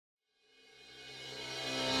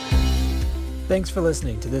Thanks for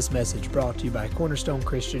listening to this message brought to you by Cornerstone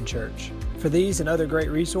Christian Church. For these and other great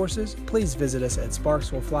resources, please visit us at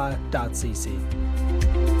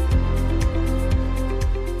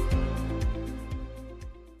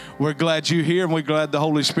sparkswillfly.cc. We're glad you're here, and we're glad the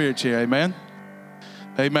Holy Spirit's here. Amen?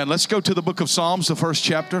 Amen. Let's go to the book of Psalms, the first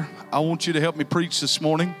chapter. I want you to help me preach this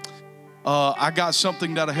morning. I got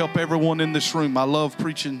something that'll help everyone in this room. I love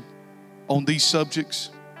preaching on these subjects.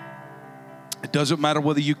 It doesn't matter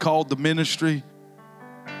whether you call the ministry,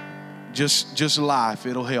 just life.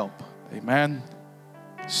 It'll help. Amen.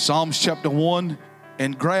 Psalms chapter 1,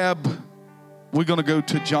 and we're going to go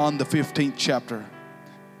to John the 15th chapter.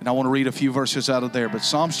 And I want to read a few verses out of there. But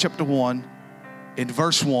Psalms chapter 1, in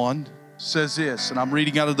verse 1, says this, and I'm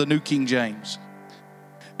reading out of the New King James.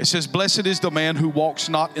 It says, "Blessed is the man who walks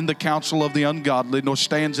not in the counsel of the ungodly, nor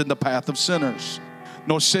stands in the path of sinners,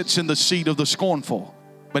 nor sits in the seat of the scornful.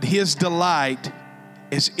 But his delight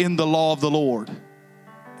is in the law of the Lord.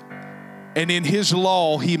 And in his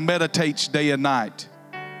law he meditates day and night."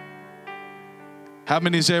 How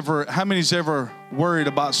many's ever worried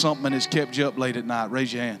about something and it's kept you up late at night?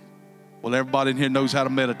 Raise your hand. Well, everybody in here knows how to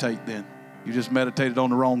meditate then. You just meditated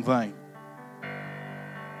on the wrong thing.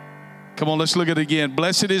 Come on, let's look at it again.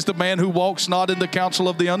 "Blessed is the man who walks not in the counsel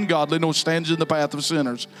of the ungodly, nor stands in the path of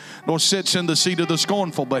sinners, nor sits in the seat of the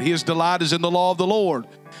scornful. But his delight is in the law of the Lord.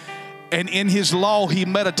 And in his law he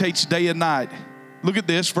meditates day and night." Look at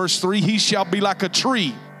this, verse 3. "He shall be like a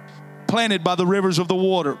tree planted by the rivers of the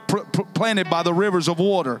water, planted by the rivers of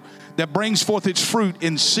water, that brings forth its fruit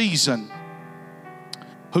in season,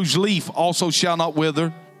 whose leaf also shall not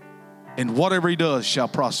wither, and whatever he does shall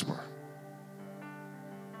prosper."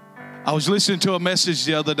 I was listening to a message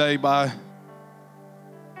the other day by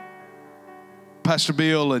Pastor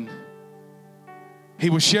Bill, and he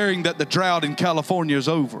was sharing that the drought in California is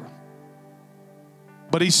over.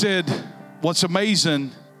 But he said, what's amazing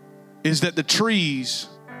is that the trees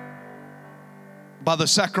by the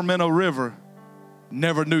Sacramento River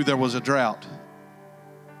never knew there was a drought.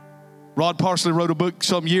 Rod Parsley wrote a book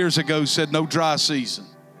some years ago, said no dry season.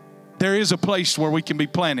 There is a place where we can be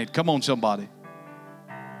planted. Come on, somebody.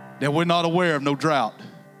 That we're not aware of no drought.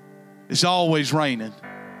 It's always raining.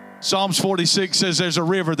 Psalms 46 says there's a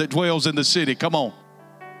river that dwells in the city. Come on.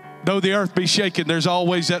 Though the earth be shaken, there's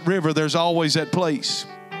always that river. There's always that place.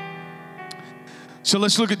 So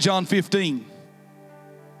let's look at John 15.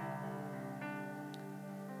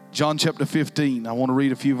 John chapter 15. I want to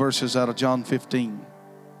read a few verses out of John 15.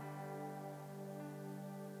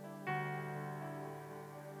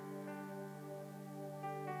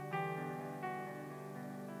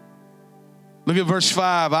 Look at verse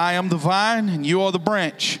 5. "I am the vine and you are the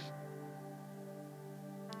branch.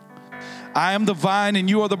 I am the vine and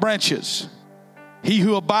you are the branches. He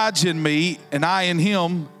who abides in me and I in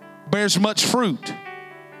him bears much fruit.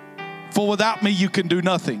 For without me you can do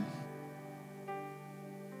nothing.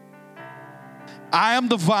 I am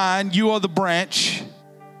the vine, you are the branch.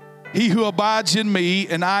 He who abides in me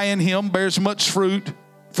and I in him bears much fruit.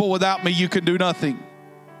 For without me you can do nothing."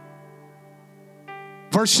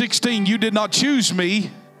 Verse 16, "You did not choose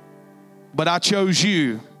me, but I chose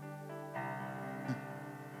you."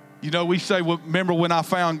 You know, we say, well, remember when I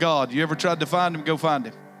found God? You ever tried to find him? Go find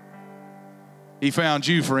him. He found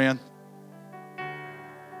you, friend.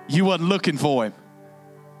 You wasn't looking for him.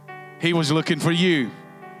 He was looking for you.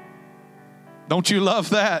 Don't you love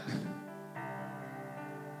that?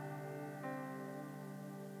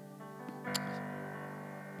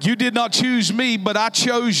 "You did not choose me, but I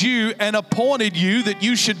chose you and appointed you that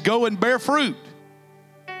you should go and bear fruit,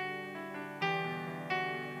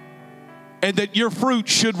 and that your fruit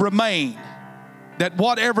should remain, that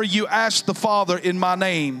whatever you ask the Father in my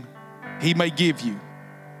name, he may give you."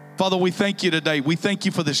 Father, we thank you today. We thank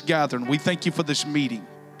you for this gathering. We thank you for this meeting.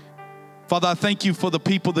 Father, I thank you for the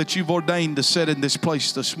people that you've ordained to sit in this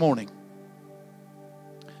place this morning.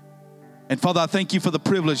 And Father, I thank you for the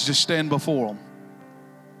privilege to stand before them.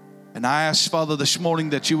 And I ask, Father, this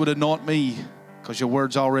morning that you would anoint me, because your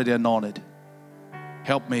word's already anointed.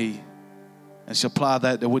 Help me and supply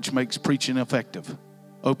that which makes preaching effective.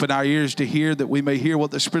 Open our ears to hear, that we may hear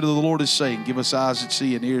what the Spirit of the Lord is saying. Give us eyes that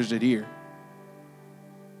see and ears that hear.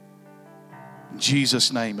 In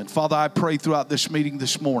Jesus' name. And Father, I pray throughout this meeting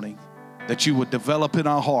this morning that you would develop in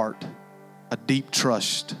our heart a deep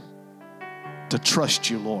trust, to trust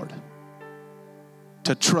you, Lord,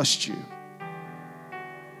 to trust you.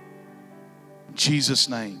 In Jesus'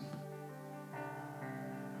 name.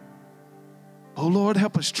 Oh, Lord,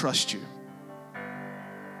 help us trust you.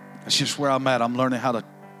 That's just where I'm at. I'm learning how to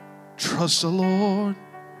trust the Lord.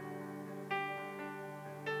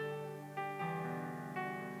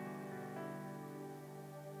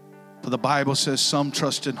 For the Bible says some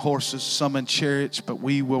trust in horses, some in chariots, but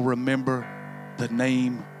we will remember the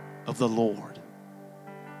name of the Lord.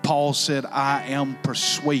 Paul said, I am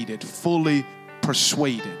persuaded, fully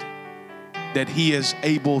persuaded, that he is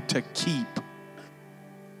able to keep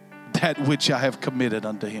that which I have committed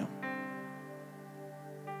unto him.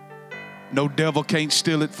 No devil can't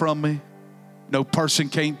steal it from me. No person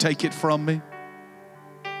can't take it from me.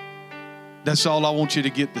 That's all I want you to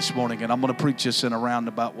get this morning, and I'm going to preach this in a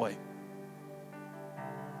roundabout way.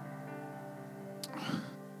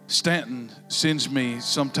 Stanton sends me,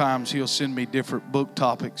 sometimes he'll send me different book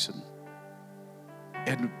topics.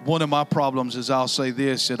 And one of my problems is I'll say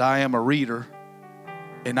this, that I am a reader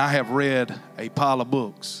and I have read a pile of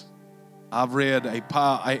books. I've read a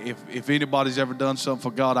pile, if anybody's ever done something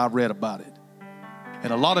for God, I've read about it.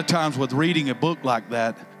 And a lot of times with reading a book like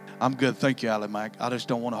that, I'm good, thank you, Allie Mac. I just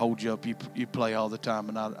don't want to hold you up. You play all the time,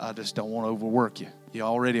 and I just don't want to overwork you. You're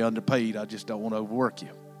already underpaid. I just don't want to overwork you.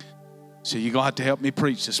 So you're going to have to help me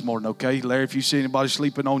preach this morning, okay? Larry, if you see anybody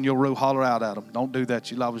sleeping on your roof, holler out at them. Don't do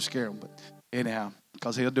that. You'll liable to scare them. But anyhow,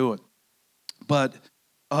 because he'll do it. But,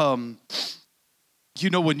 you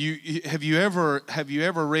know, when have you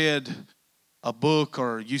ever read a book,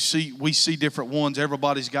 or we see different ones.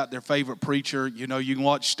 Everybody's got their favorite preacher. You know, you can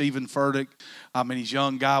watch Stephen Furtick. I mean, he's a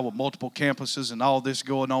young guy with multiple campuses and all this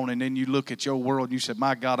going on. And then you look at your world and you say,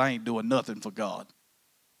 my God, I ain't doing nothing for God.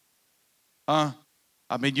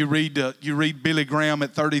 I mean, you read Billy Graham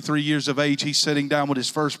at 33 years of age. He's sitting down with his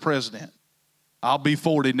first president. I'll be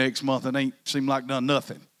 40 next month and ain't seem like done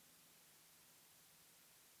nothing.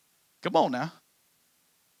 Come on now.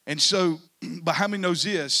 And so, but how many knows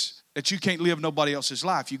this? That you can't live nobody else's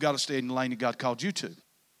life. You got to stay in the lane that God called you to.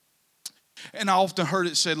 And I often heard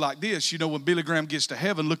it said like this, you know, when Billy Graham gets to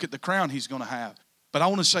heaven, look at the crown he's going to have. But I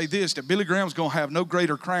want to say this, that Billy Graham's going to have no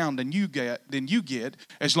greater crown than you get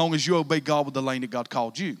as long as you obey God with the lane that God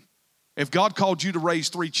called you. If God called you to raise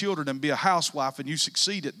 3 children and be a housewife and you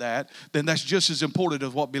succeed at that, then that's just as important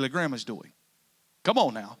as what Billy Graham is doing. Come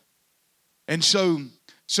on now. And so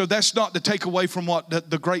that's not to take away from what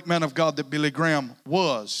the great man of God that Billy Graham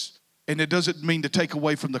was. And it doesn't mean to take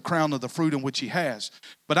away from the crown of the fruit in which he has.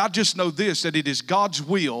 But I just know this, that it is God's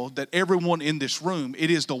will that everyone in this room, it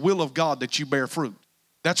is the will of God that you bear fruit.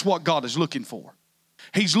 That's what God is looking for.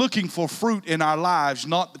 He's looking for fruit in our lives,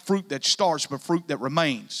 not the fruit that starts, but fruit that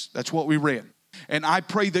remains. That's what we read. And I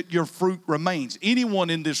pray that your fruit remains. Anyone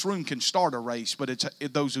in this room can start a race, but it's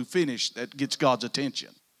those who finish that gets God's attention.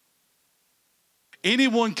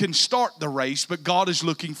 Anyone can start the race, but God is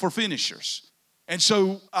looking for finishers. And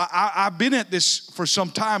so I've been at this for some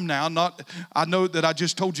time now. I know that I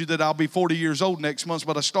just told you that I'll be 40 years old next month,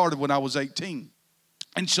 but I started when I was 18.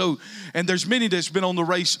 And there's many that's been on the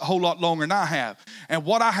race a whole lot longer than I have. And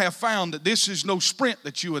what I have found, that this is no sprint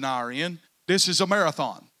that you and I are in. This is a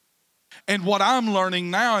marathon. And what I'm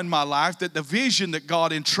learning now in my life, that the vision that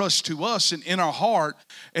God entrusts to us and in our heart,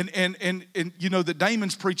 and you know that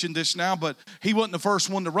Damon's preaching this now, but he wasn't the first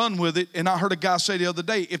one to run with it. And I heard a guy say the other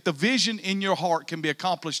day, if the vision in your heart can be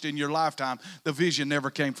accomplished in your lifetime, the vision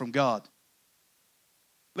never came from God.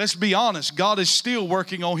 Let's be honest, God is still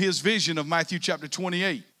working on his vision of Matthew chapter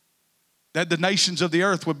 28, that the nations of the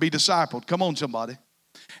earth would be discipled. Come on, somebody.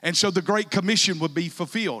 And so the Great Commission would be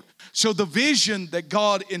fulfilled. So the vision that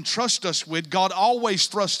God entrusts us with, God always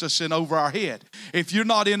thrusts us in over our head. If you're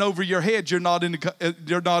not in over your head, you're not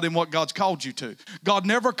in what God's called you to. God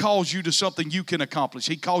never calls you to something you can accomplish.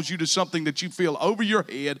 He calls you to something that you feel over your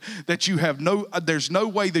head that you have there's no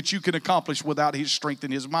way that you can accomplish without his strength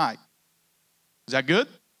and his might. Is that good?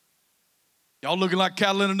 Y'all looking like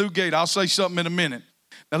cattle in a new gate. I'll say something in a minute.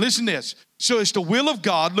 Now listen to this. So it's the will of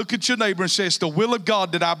God. Look at your neighbor and say, it's the will of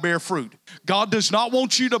God that I bear fruit. God does not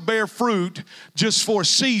want you to bear fruit just for a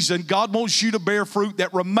season. God wants you to bear fruit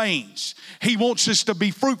that remains. He wants us to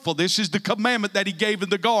be fruitful. This is the commandment that he gave in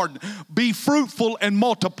the garden. Be fruitful and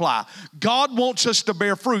multiply. God wants us to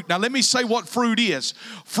bear fruit. Now let me say what fruit is.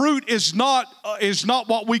 Fruit is not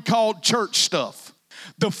what we call church stuff.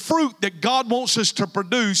 The fruit that God wants us to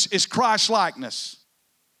produce is Christ-likeness.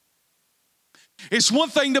 It's one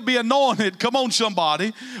thing to be anointed, come on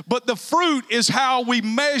somebody, but the fruit is how we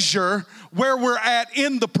measure where we're at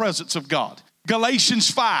in the presence of God. Galatians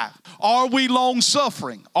 5, are we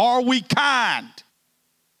long-suffering? Are we kind?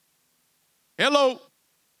 Hello,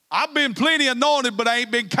 I've been plenty anointed, but I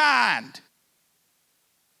ain't been kind.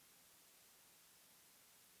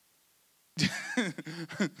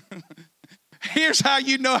 Here's how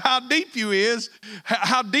you know how deep you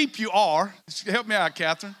are. Help me out,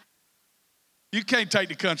 Catherine. You can't take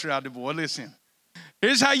the country out of the boy. Listen.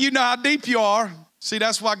 Here's how you know how deep you are. See,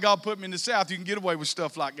 that's why God put me in the South. You can get away with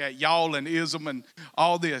stuff like that, y'all and ism and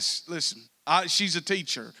all this. Listen, she's a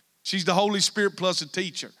teacher. She's the Holy Spirit plus a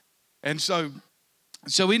teacher. And so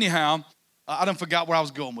anyhow, I done forgot where I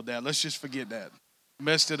was going with that. Let's just forget that.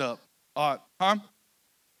 Messed it up. All right,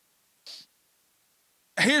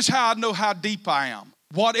 Here's how I know how deep I am.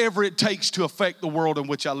 Whatever it takes to affect the world in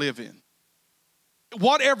which I live in.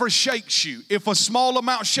 Whatever shakes you. If a small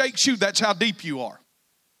amount shakes you, that's how deep you are.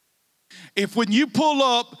 If when you pull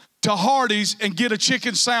up to Hardee's and get a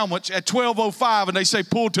chicken sandwich at 12:05 and they say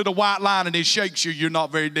pull to the white line and it shakes you, you're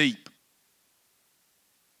not very deep.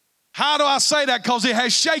 How do I say that? Because it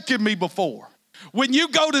has shaken me before. When you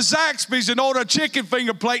go to Zaxby's and order a chicken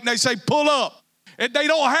finger plate and they say pull up, and they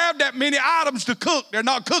don't have that many items to cook. They're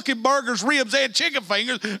not cooking burgers, ribs, and chicken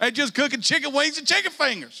fingers. They're just cooking chicken wings and chicken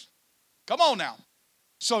fingers. Come on now.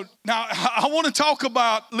 So now I want to talk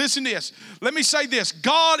about, listen to this. Let me say this.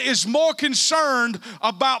 God is more concerned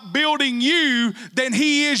about building you than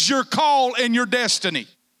he is your call and your destiny.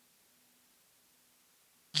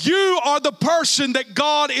 You are the person that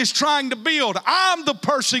God is trying to build. I'm the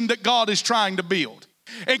person that God is trying to build.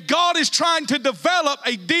 And God is trying to develop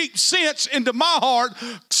a deep sense into my heart,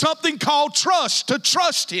 something called trust, to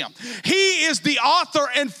trust him. He is the author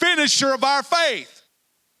and finisher of our faith.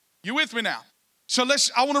 You with me now? So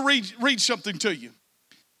I want to read something to you.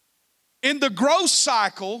 In the growth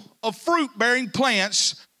cycle of fruit-bearing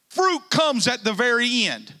plants, fruit comes at the very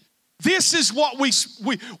end. This is what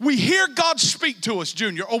we hear God speak to us,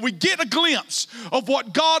 Junior, or we get a glimpse of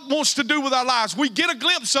what God wants to do with our lives. We get a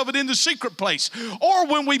glimpse of it in the secret place. Or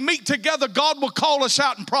when we meet together, God will call us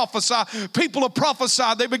out and prophesy. People will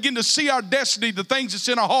prophesy. They begin to see our destiny, the things that's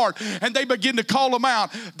in our heart, and they begin to call them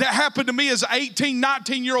out. That happened to me as an 18,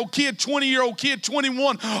 19-year-old kid, 20-year-old kid,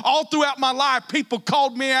 21. All throughout my life, people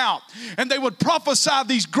called me out, and they would prophesy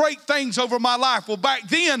these great things over my life. Well, back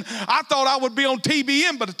then, I thought I would be on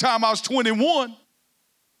TBN by the time I was 21.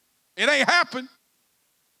 It ain't happened.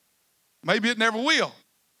 Maybe it never will.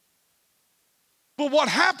 But what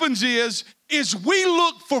happens is we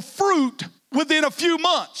look for fruit within a few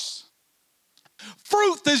months.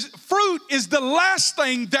 Fruit is the last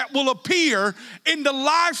thing that will appear in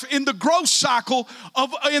the growth cycle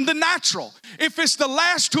in the natural. If it's the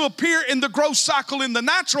last to appear in the growth cycle in the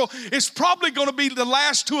natural, it's probably going to be the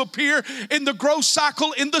last to appear in the growth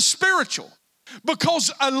cycle in the spiritual.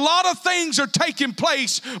 Because a lot of things are taking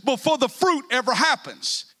place before the fruit ever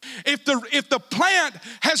happens. If the plant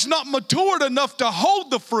has not matured enough to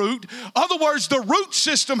hold the fruit, in other words, the root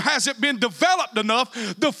system hasn't been developed enough,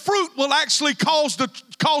 the fruit will actually cause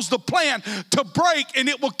the plant to break, and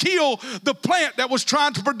it will kill the plant that was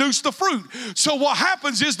trying to produce the fruit. So what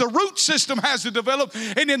happens is the root system has to develop,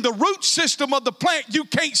 and in the root system of the plant, you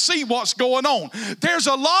can't see what's going on. There's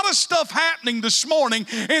a lot of stuff happening this morning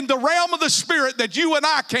in the realm of the spirit that you and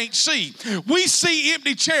I can't see. We see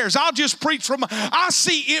empty chairs. I'll just preach I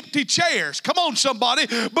see empty chairs. Come on, somebody.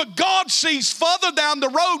 But God sees further down the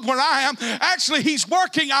road where I am. Actually, he's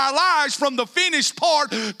working our lives from the finished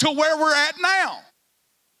part to where we're at now.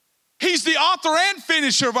 He's the author and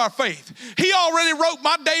finisher of our faith. He already wrote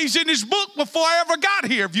my days in his book before I ever got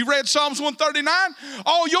here. Have you read Psalms 139?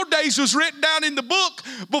 All your days was written down in the book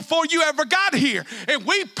before you ever got here. And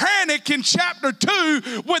we panic in chapter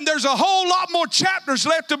 2 when there's a whole lot more chapters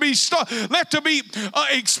left to be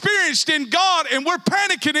experienced in God, and we're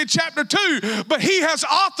panicking in chapter 2. But he has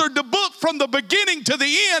authored the book from the beginning to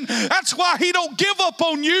the end. That's why he don't give up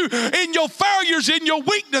on you in your failures, in your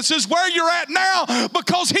weaknesses, where you're at now,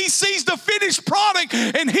 because he sees the finished product,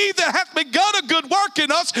 and he that hath begun a good work in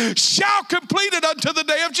us shall complete it unto the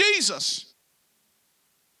day of Jesus.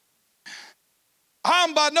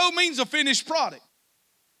 I'm by no means a finished product.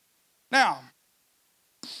 Now,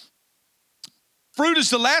 fruit is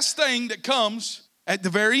the last thing that comes at the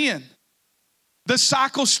very end. The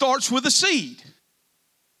cycle starts with a seed.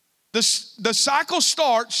 The cycle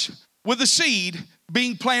starts with a seed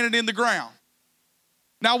being planted in the ground.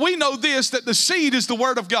 Now we know this, that the seed is the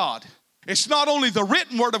word of God. It's not only the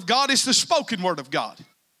written word of God, it's the spoken word of God.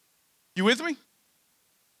 You with me?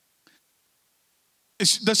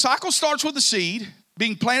 The cycle starts with the seed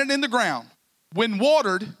being planted in the ground. When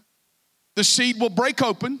watered, the seed will break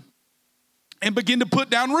open and begin to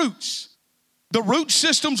put down roots. The root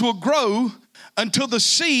systems will grow until the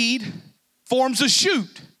seed forms a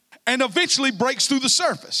shoot and eventually breaks through the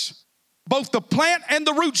surface. Both the plant and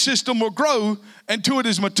the root system will grow until it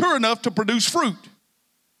is mature enough to produce fruit.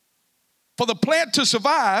 For the plant to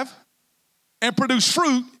survive and produce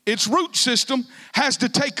fruit, its root system has to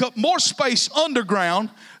take up more space underground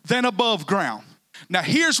than above ground. Now,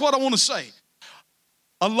 here's what I want to say.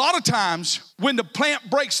 A lot of times when the plant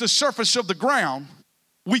breaks the surface of the ground,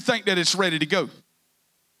 we think that it's ready to go.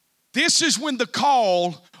 This is when the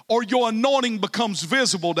call or your anointing becomes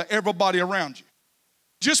visible to everybody around you.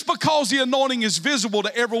 Just because the anointing is visible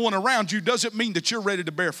to everyone around you doesn't mean that you're ready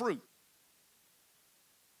to bear fruit.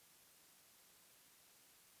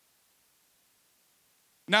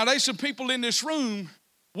 Now, there's some people in this room,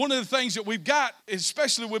 one of the things that we've got,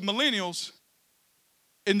 especially with millennials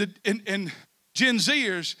and Gen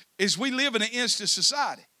Zers, is we live in an instant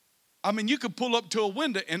society. I mean, you could pull up to a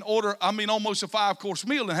window and order, almost a 5-course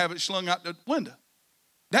meal and have it slung out the window.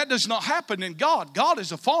 That does not happen in God. God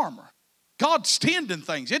is a farmer. God's tending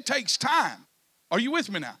things. It takes time. Are you with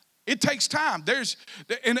me now? It takes time.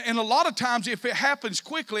 And a lot of times if it happens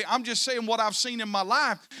quickly, I'm just saying what I've seen in my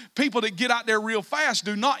life, people that get out there real fast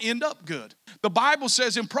do not end up good. The Bible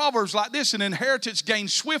says in Proverbs like this, an inheritance gained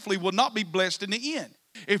swiftly will not be blessed in the end.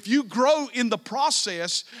 If you grow in the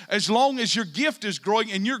process, as long as your gift is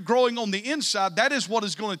growing and you're growing on the inside, that is what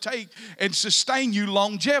is going to take and sustain you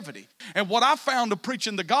longevity. And what I found of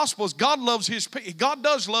preaching the gospel is God loves his people. God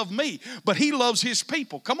does love me, but he loves his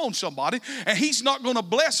people. Come on, somebody. And he's not going to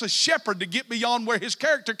bless a shepherd to get beyond where his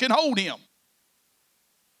character can hold him.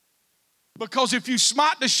 Because if you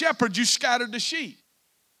smite the shepherd, you scattered the sheep.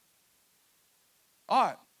 All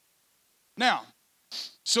right. Now,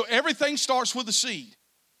 so everything starts with a seed.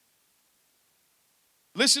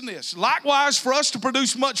 Listen to this. Likewise, for us to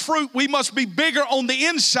produce much fruit, we must be bigger on the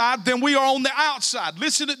inside than we are on the outside.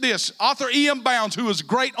 Listen to this. Author E.M. Bounds, who is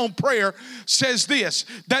great on prayer, says this,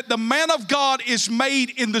 that the man of God is made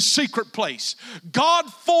in the secret place.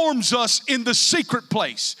 God forms us in the secret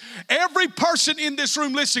place. Every person in this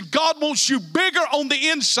room, listen, God wants you bigger on the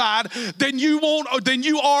inside than you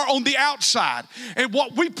are on the outside. And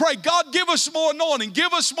what we pray, God, give us more anointing,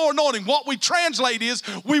 give us more anointing. What we translate is,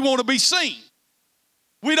 we want to be seen.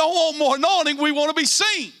 We don't want more anointing, we want to be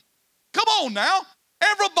seen. Come on now.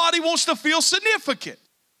 Everybody wants to feel significant.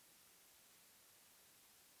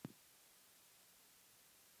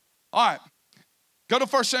 All right. Go to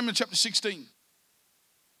 1 Samuel chapter 16.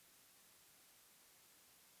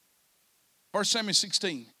 1 Samuel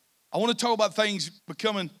 16. I want to talk about things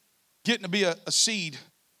getting to be a seed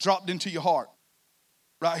dropped into your heart.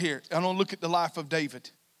 Right here. I want to look at the life of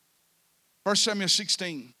David. 1 Samuel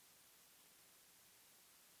 16.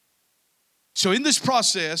 So in this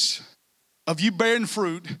process of you bearing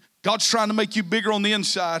fruit, God's trying to make you bigger on the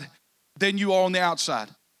inside than you are on the outside.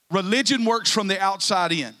 Religion works from the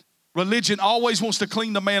outside in. Religion always wants to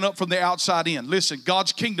clean the man up from the outside in. Listen,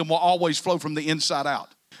 God's kingdom will always flow from the inside out.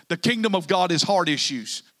 The kingdom of God is heart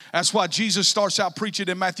issues. That's why Jesus starts out preaching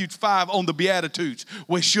in Matthew 5 on the Beatitudes,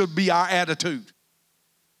 which should be our attitude.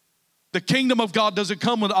 The kingdom of God doesn't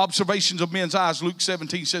come with observations of men's eyes. Luke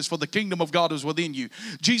 17 says, for the kingdom of God is within you.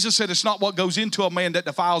 Jesus said it's not what goes into a man that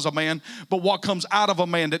defiles a man, but what comes out of a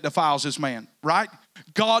man that defiles his man, right?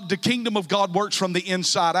 The kingdom of God works from the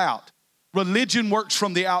inside out. Religion works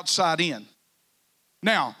from the outside in.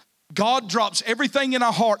 Now, God drops everything in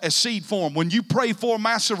our heart as seed form. When you pray for a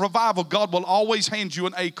massive revival, God will always hand you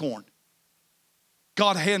an acorn.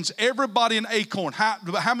 God hands everybody an acorn. How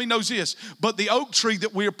many knows this? But the oak tree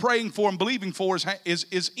that we're praying for and believing for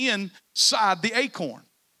is inside the acorn.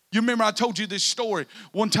 You remember I told you this story.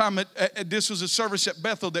 One time, this was a service at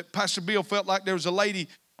Bethel that Pastor Bill felt like there was a lady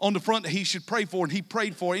on the front that he should pray for, and he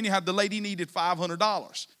prayed for her. Anyhow, the lady needed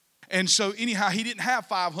 $500. And so anyhow, he didn't have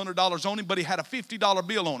 $500 on him, but he had a $50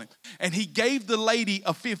 bill on him. And he gave the lady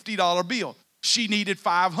a $50 bill. She needed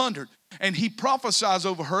 $500. And he prophesies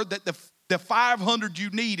over her that the $500 you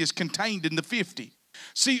need is contained in the 50.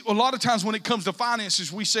 See, a lot of times when it comes to finances,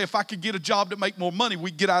 we say if I could get a job to make more money,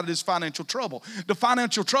 we get out of this financial trouble. The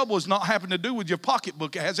financial trouble is not having to do with your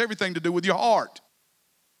pocketbook. It has everything to do with your heart.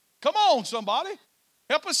 Come on, somebody.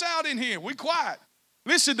 Help us out in here. We quiet.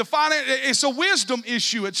 Listen, it's a wisdom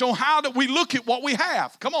issue. It's on how that we look at what we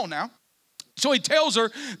have. Come on now. So he tells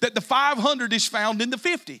her that the 500 is found in the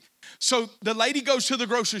 50. So the lady goes to the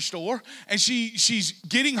grocery store and she's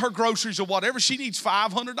getting her groceries or whatever. She needs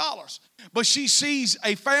 $500. But she sees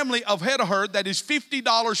a family ahead of her that is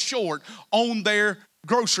 $50 short on their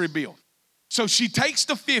grocery bill. So she takes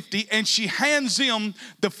the 50 and she hands them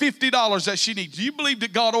the $50 that she needs. Do you believe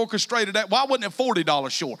that God orchestrated that? Why wasn't it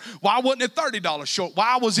 $40 short? Why wasn't it $30 short?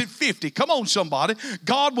 Why was it 50? Come on, somebody.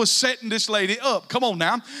 God was setting this lady up. Come on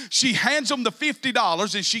now. She hands them the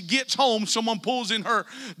 $50 and she gets home. Someone pulls in her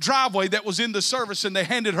driveway that was in the service and they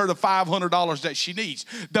handed her the $500 that she needs.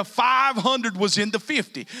 The 500 was in the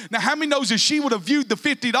 50. Now, how many knows if she would have viewed the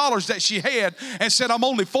 $50 that she had and said, I'm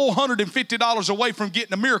only $450 away from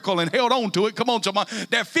getting a miracle and held on to to it. Come on, somebody.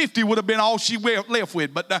 That 50 would have been all she left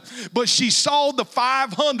with. But she saw the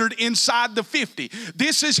 500 inside the 50.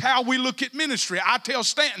 This is how we look at ministry. I tell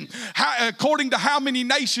Stanton, according to how many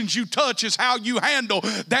nations you touch is how you handle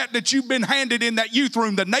that you've been handed in that youth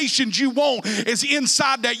room. The nations you want is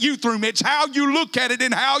inside that youth room. It's how you look at it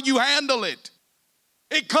and how you handle it.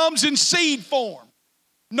 It comes in seed form.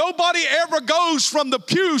 Nobody ever goes from the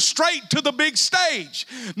pew straight to the big stage.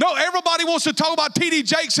 No, everybody wants to talk about T.D.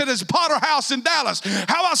 Jakes at his Potter House in Dallas.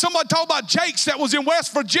 How about somebody talk about Jakes that was in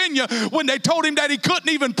West Virginia when they told him that he couldn't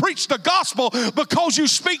even preach the gospel because you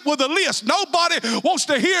speak with a list? Nobody wants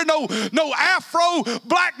to hear no Afro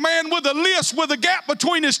black man with a list with a gap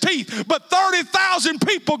between his teeth. But 30,000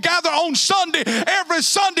 people gather on Sunday, every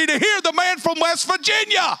Sunday, to hear the man from West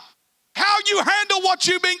Virginia. How you handle what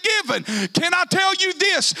you've been given. Can I tell you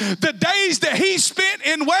this? The days that he spent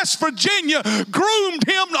in West Virginia groomed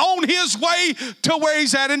him on his way to where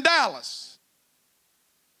he's at in Dallas.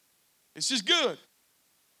 This is good.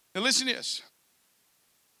 Now listen to this.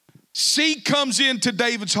 Seed comes into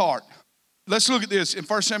David's heart. Let's look at this in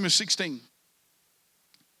 1 Samuel 16.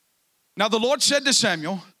 Now the Lord said to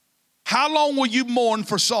Samuel, how long will you mourn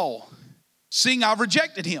for Saul, seeing I've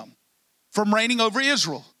rejected him from reigning over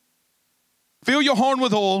Israel? Fill your horn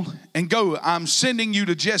with oil and go. I'm sending you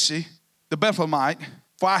to Jesse, the Bethlehemite,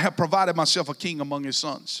 for I have provided myself a king among his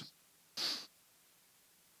sons.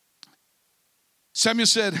 Samuel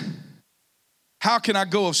said, how can I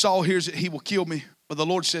go? If Saul hears it, he will kill me. But the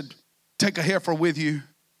Lord said, take a heifer with you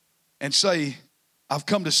and say, I've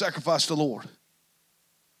come to sacrifice the Lord.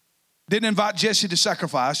 Then invite Jesse to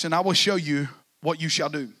sacrifice, and I will show you what you shall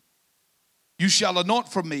do. You shall anoint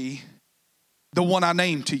for me the one I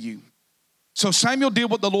named to you. So Samuel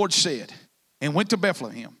did what the Lord said and went to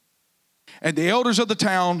Bethlehem. And the elders of the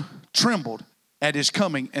town trembled at his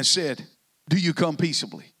coming and said, do you come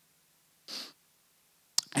peaceably?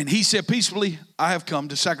 And he said, peaceably, I have come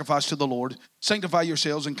to sacrifice to the Lord. Sanctify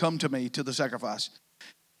yourselves and come to me to the sacrifice.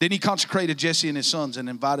 Then he consecrated Jesse and his sons and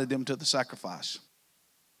invited them to the sacrifice.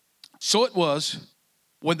 So it was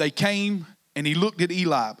when they came and he looked at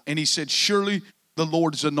Eliab and he said, surely the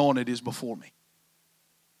Lord's anointed is before me.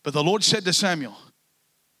 But the Lord said to Samuel,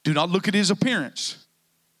 do not look at his appearance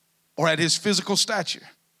or at his physical stature,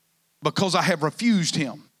 because I have refused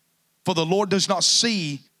him. For the Lord does not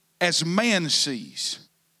see as man sees.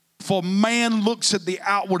 For man looks at the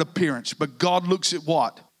outward appearance, but God looks at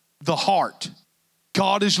what? The heart.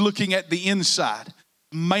 God is looking at the inside.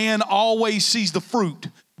 Man always sees the fruit,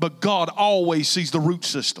 but God always sees the root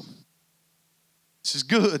system. This is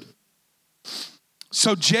good.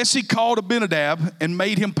 So Jesse called Abinadab and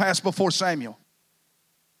made him pass before Samuel.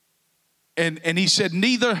 And he said,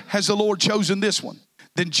 neither has the Lord chosen this one.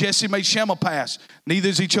 Then Jesse made Shammah pass. Neither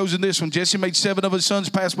has he chosen this one. Jesse made 7 of his sons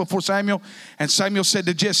pass before Samuel. And Samuel said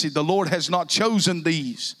to Jesse, the Lord has not chosen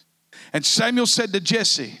these. And Samuel said to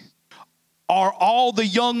Jesse, are all the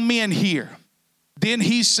young men here? Then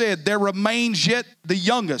he said, there remains yet the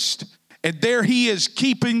youngest, and there he is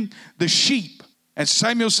keeping the sheep. And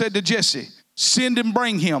Samuel said to Jesse, send and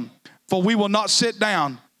bring him, for we will not sit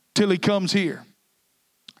down till he comes here.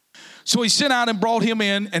 So he sent out and brought him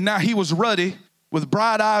in, and now he was ruddy, with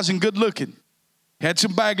bright eyes and good looking. Had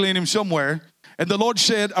some baggly in him somewhere. And the Lord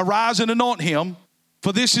said, arise and anoint him,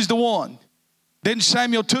 for this is the one. Then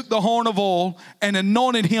Samuel took the horn of oil and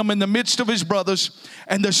anointed him in the midst of his brothers.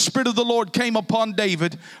 And the Spirit of the Lord came upon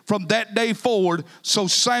David from that day forward. So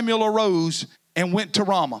Samuel arose and went to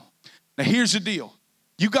Ramah. Now here's the deal.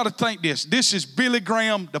 You got to think this. This is Billy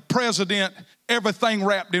Graham, the president, everything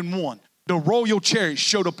wrapped in one. The royal chariot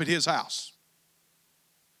showed up at his house.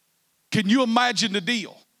 Can you imagine the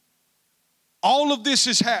deal? All of this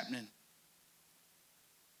is happening.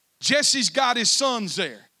 Jesse's got his sons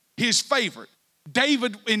there, his favorite.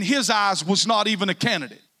 David, in his eyes, was not even a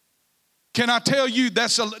candidate. Can I tell you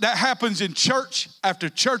that happens in church after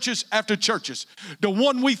churches after churches. The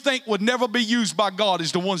one we think would never be used by God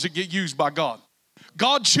is the ones that get used by God.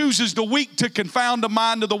 God chooses the weak to confound the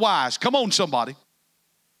mind of the wise. Come on, somebody.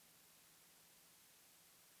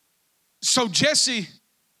 So Jesse,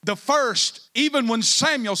 the first, even when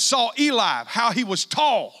Samuel saw Eli, how he was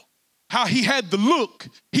tall, how he had the look,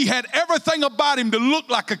 he had everything about him to look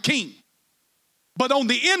like a king. But on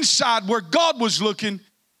the inside where God was looking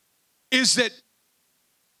is that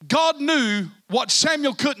God knew what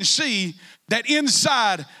Samuel couldn't see, that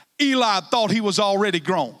inside Eli thought he was already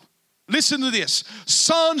grown. Listen to this.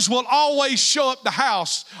 Sons will always show up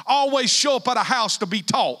at a house to be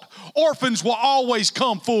taught. Orphans will always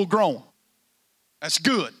come full grown. That's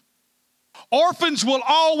good. Orphans will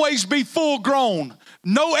always be full grown.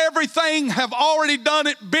 know everything, have already done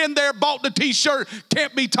it, been there, bought the t-shirt,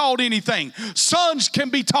 can't be taught anything. Sons can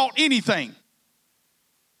be taught anything.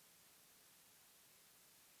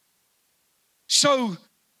 So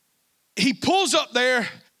he pulls up there,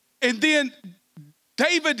 and then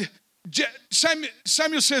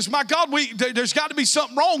Samuel says, my God, there's got to be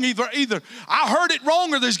something wrong. Either I heard it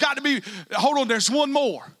wrong, or there's got to be, hold on, there's one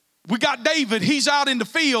more. We got David. He's out in the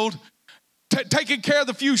field taking care of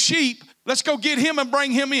the few sheep. Let's go get him and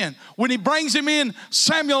bring him in. When he brings him in,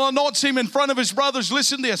 Samuel anoints him in front of his brothers.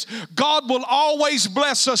 Listen to this. God will always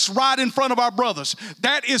bless us right in front of our brothers.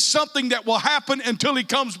 That is something that will happen until he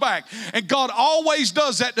comes back. And God always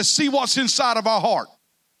does that to see what's inside of our heart.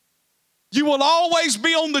 You will always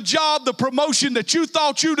be on the job, the promotion that you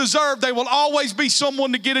thought you deserved. There will always be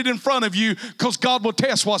someone to get it in front of you, because God will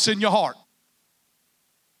test what's in your heart.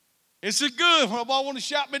 Is it good? Well, I want to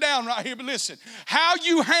shout me down right here, but listen. How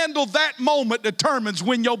you handle that moment determines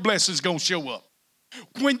when your blessing's going to show up.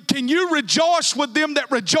 Can you rejoice with them that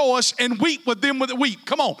rejoice and weep with them that weep?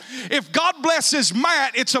 Come on. If God blesses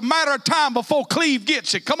Matt, it's a matter of time before Cleve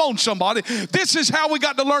gets it. Come on, somebody. This is how we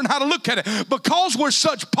got to learn how to look at it. Because we're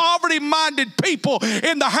such poverty-minded people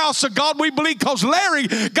in the house of God, we believe because Larry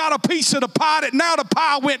got a piece of the pie that now the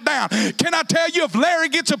pie went down. Can I tell you, if Larry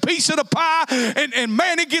gets a piece of the pie and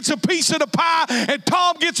Manny gets a piece of the pie and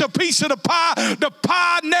Tom gets a piece of the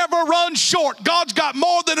pie never runs short. God's got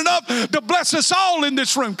more than enough to bless us all in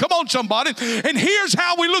this room. Come on, somebody. And here's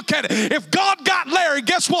how we look at it. If God got Larry,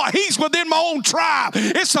 guess what? He's within my own tribe.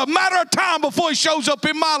 It's a matter of time before he shows up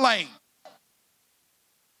in my lane.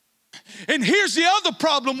 And here's the other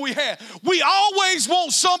problem we have. We always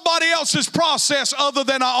want somebody else's process other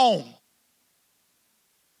than our own.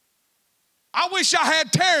 I wish I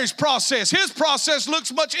had Terry's process. His process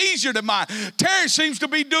looks much easier than mine. Terry seems to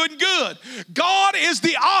be doing good. God is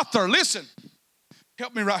the author. Listen.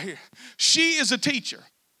 Help me right here. She is a teacher.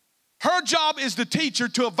 Her job is the teacher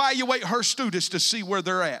to evaluate her students to see where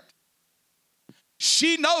they're at.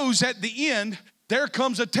 She knows at the end there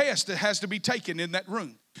comes a test that has to be taken in that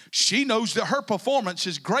room. She knows that her performance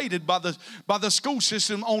is graded by the school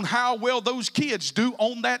system on how well those kids do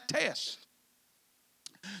on that test.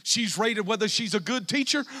 She's rated whether she's a good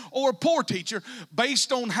teacher or a poor teacher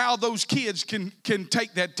based on how those kids can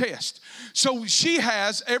take that test. So she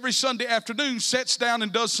has, every Sunday afternoon, sits down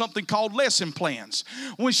and does something called lesson plans.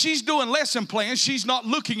 When she's doing lesson plans, she's not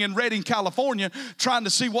looking in Redding, California, trying to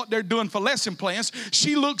see what they're doing for lesson plans.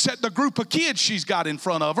 She looks at the group of kids she's got in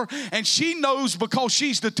front of her, and she knows, because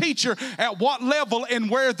she's the teacher, at what level and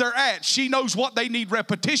where they're at. She knows what they need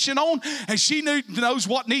repetition on, and she knows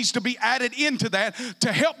what needs to be added into that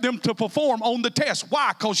to help them to perform on the test.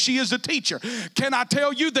 Why? Because she is a teacher. Can I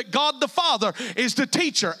tell you that God the Father is the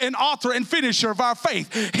teacher and author and finisher of our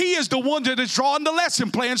faith? He is the one that is drawing the lesson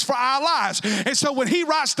plans for our lives. And so when he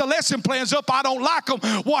writes the lesson plans up, I don't like them.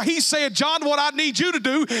 What he said, John, what I need you to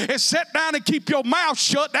do is sit down and keep your mouth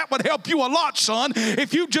shut. That would help you a lot, son.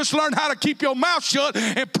 If you just learn how to keep your mouth shut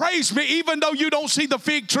and praise me, even though you don't see the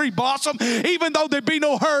fig tree blossom, even though there be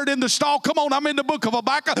no herd in the stall. Come on, I'm in the book of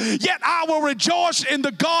Habakkuk. Yet I will rejoice in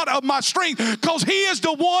the God of my strength, because he is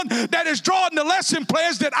the one that is drawing the lesson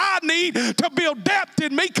plans that I need to build depth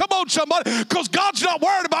in me. Come on, somebody, because God's not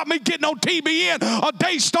worried about me getting on TBN, a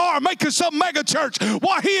Daystar, making some mega church.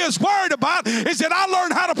 What he is worried about is that I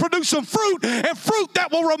learn how to produce some fruit, and fruit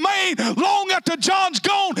that will remain long after John's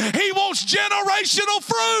gone. He wants generational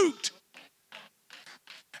fruit.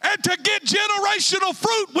 And to get generational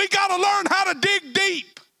fruit, we got to learn how to dig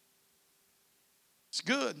deep. It's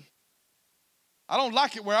good. I don't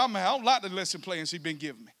like it where I'm at. I don't like the lesson plans he's been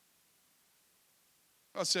giving me.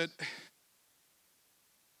 I said,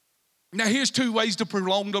 now here's two ways to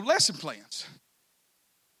prolong the lesson plans.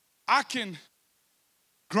 I can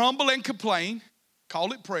grumble and complain,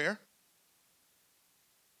 call it prayer.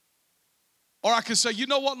 Or I can say, you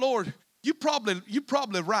know what, Lord, you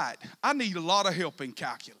probably right. I need a lot of help in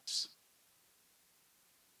calculus.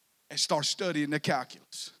 And start studying the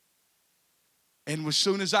calculus. And as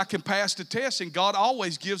soon as I can pass the test, and God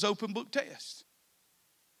always gives open book tests.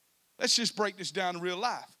 Let's just break this down in real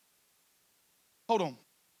life. Hold on.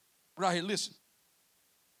 Right here, listen.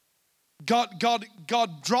 God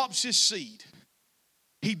drops his seed.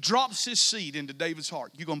 He drops his seed into David's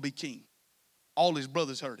heart. You're going to be king. All his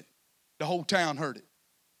brothers heard it. The whole town heard it.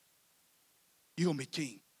 You're going to be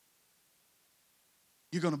king.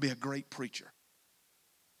 You're going to be a great preacher.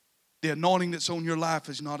 The anointing that's on your life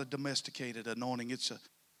is not a domesticated anointing.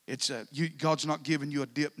 God's not giving you a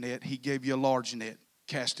dip net. He gave you a large net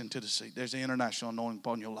cast into the sea. There's an international anointing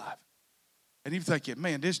upon your life. And you're thinking,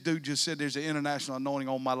 man, this dude just said there's an international anointing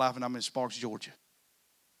on my life and I'm in Sparks, Georgia.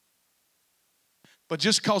 But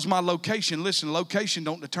just because my location, listen, location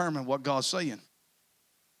don't determine what God's saying.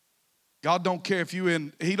 God don't care if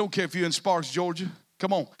He don't care if you're in Sparks, Georgia.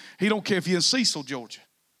 Come on. He don't care if you're in Cecil, Georgia.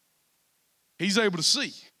 He's able to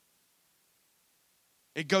see.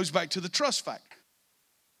 It goes back to the trust factor.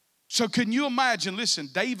 So can you imagine, listen,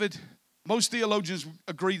 David, most theologians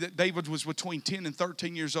agree that David was between 10 and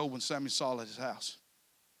 13 years old when Samuel saw at his house.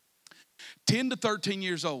 10 to 13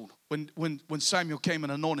 years old when Samuel came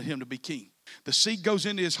and anointed him to be king. The seed goes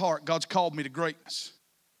into his heart. God's called me to greatness.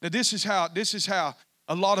 Now this is how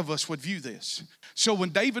a lot of us would view this. So when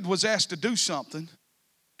David was asked to do something,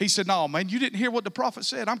 he said, no, man, you didn't hear what the prophet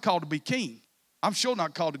said. I'm called to be king. I'm sure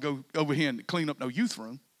not called to go over here and clean up no youth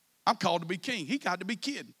room. I'm called to be king. He got to be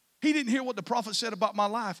kidding. He didn't hear what the prophet said about my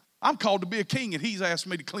life. I'm called to be a king, and he's asked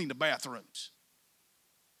me to clean the bathrooms.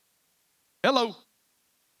 Hello.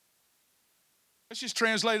 Let's just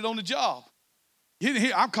translate it on the job. He didn't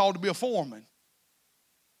hear, I'm called to be a foreman.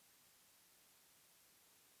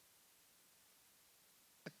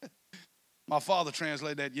 My father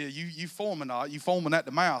translated that, yeah, you foreman, you foreman at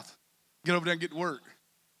the mouth. Get over there and get to work.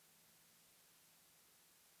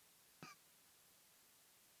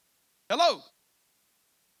 Hello.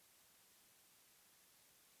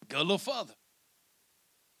 Go a little further.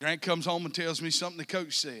 Grant comes home and tells me something the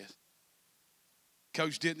coach said.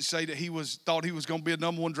 Coach didn't say that thought he was going to be a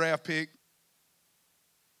number 1 draft pick.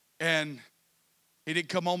 And he didn't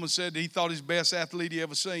come home and said that he thought his best athlete he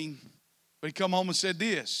ever seen. But he come home and said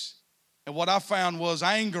this. And what I found was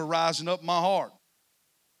anger rising up my heart.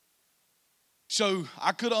 So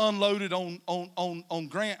I could have unloaded on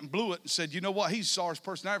Grant and blew it and said, you know what, he's the sorriest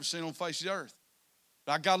person I've ever seen on the face of the earth.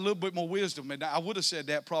 But I got a little bit more wisdom. And I would have said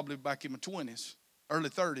that probably back in my 20s, early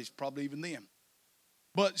 30s, probably even then.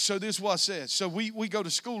 But so this is what I said. So we go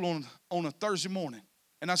to school on a Thursday morning.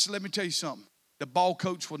 And I said, let me tell you something. The ball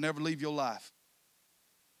coach will never leave your life.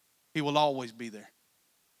 He will always be there.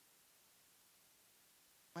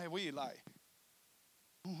 Man, we like,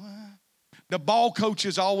 what? The ball coach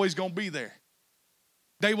is always going to be there.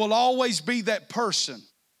 They will always be that person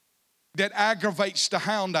that aggravates the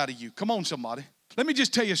hound out of you. Come on, somebody. Let me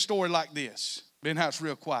just tell you a story like this. Ben House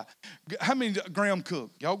real quiet. How many Graham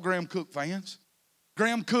Cook? Y'all Graham Cook fans?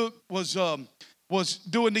 Graham Cook was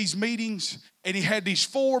doing these meetings, and he had these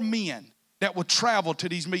 4 men that would travel to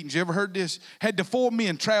these meetings. You ever heard this? Had the 4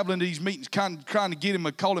 men traveling to these meetings, kind of trying to get him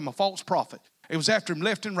and call him a false prophet. It was after him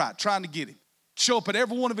left and right, trying to get him. Show up at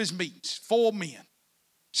every one of his meetings, 4 men.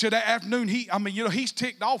 So that afternoon, he's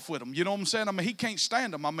ticked off with them. You know what I'm saying? He can't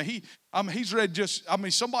stand them. He's ready to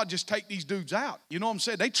somebody just take these dudes out. You know what I'm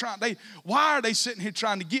saying? Why are they sitting here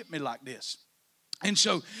trying to get me like this? And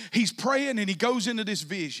so he's praying, and he goes into this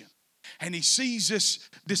vision. And he sees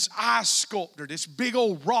this ice sculptor, this big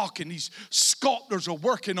old rock, and these sculptors are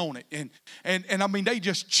working on it. And they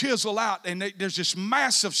just chisel out, and there's this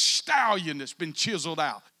massive stallion that's been chiseled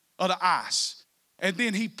out of the ice. And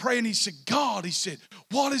then he prayed, and he said, God, he said,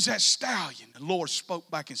 what is that stallion? The Lord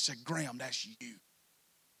spoke back and said, Graham, that's you.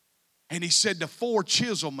 And he said the 4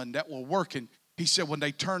 chiselmen that were working, he said when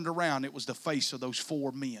they turned around, it was the face of those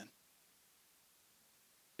 4 men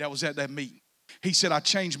that was at that meeting. He said, I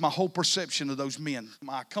changed my whole perception of those men.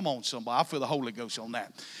 Come on, somebody. I feel the Holy Ghost on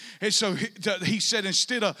that. And so he said,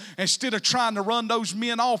 instead of trying to run those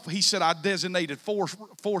men off, he said, I designated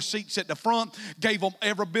four seats at the front, gave them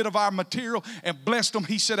every bit of our material, and blessed them.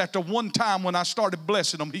 He said, after one time when I started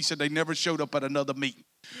blessing them, he said, they never showed up at another meeting.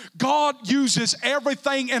 God uses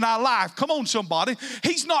everything in our life. Come on, somebody.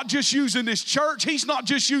 He's not just using this church. He's not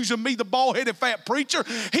just using me, the bald-headed fat preacher.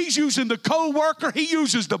 He's using the co-worker. He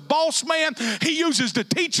uses the boss man. He uses the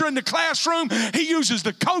teacher in the classroom. He uses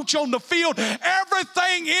the coach on the field.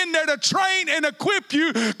 Everything in there to train and equip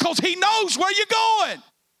you because he knows where you're going.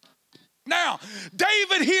 Now,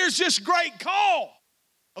 David hears this great call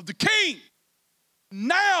of the king.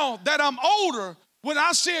 Now that I'm older, when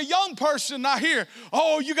I see a young person, I hear,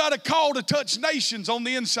 oh, you got a call to touch nations on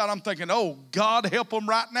the inside. I'm thinking, oh, God, help them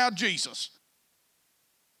right now, Jesus.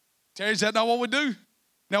 Terry, is that not what we do?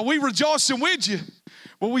 Now, we rejoicing with you.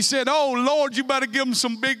 When we said, oh, Lord, you better give them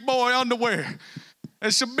some big boy underwear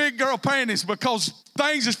and some big girl panties because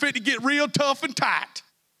things is fit to get real tough and tight.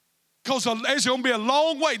 Because there's going to be a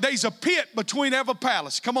long way. There's a pit between every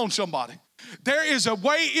palace. Come on, somebody. There is a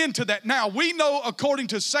way into that. Now, we know according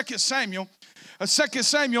to 2 Samuel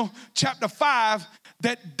chapter 5,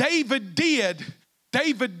 that David did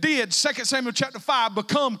David did, 2 Samuel chapter 5,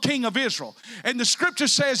 become king of Israel. And the scripture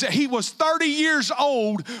says that he was 30 years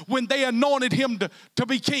old when they anointed him to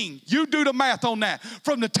be king. You do the math on that.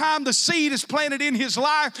 From the time the seed is planted in his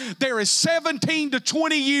life, there is 17 to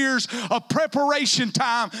 20 years of preparation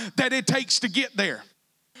time that it takes to get there.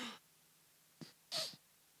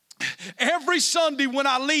 Every Sunday when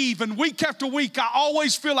I leave and week after week, I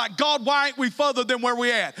always feel like, God, why ain't we further than where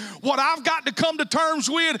we at? What I've got to come to terms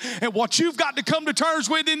with and what you've got to come to terms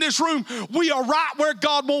with in this room, we are right where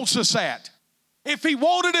God wants us at. If he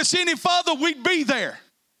wanted us any further, we'd be there.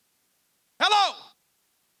 Hello?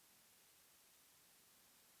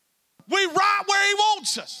 We right where he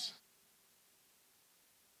wants us.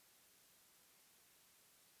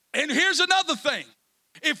 And here's another thing.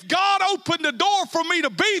 If God opened the door for me to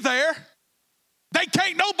be there, they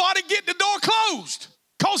can't nobody get the door closed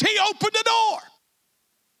because he opened the door.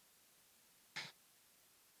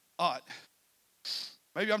 All right.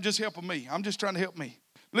 Maybe I'm just helping me. I'm just trying to help me.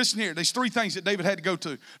 Listen here. There's 3 things that David had to go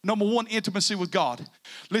to. Number 1, intimacy with God.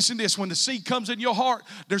 Listen to this. When the seed comes in your heart,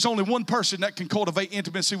 there's only one person that can cultivate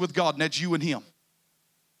intimacy with God, and that's you and him.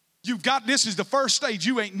 You've got, this is the first stage.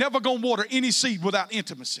 You ain't never going to water any seed without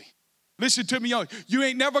intimacy. Listen to me, young. You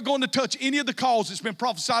ain't never going to touch any of the calls that's been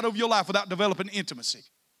prophesied over your life without developing intimacy.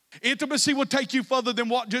 Intimacy will take you further than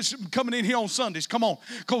what just coming in here on Sundays. Come on.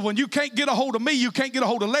 Because when you can't get a hold of me, you can't get a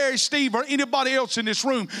hold of Larry, Steve, or anybody else in this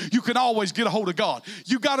room, you can always get a hold of God.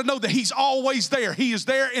 You got to know that he's always there. He is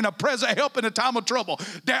there in a present help in a time of trouble.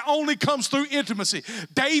 That only comes through intimacy.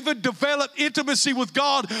 David developed intimacy with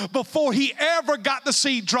God before he ever got the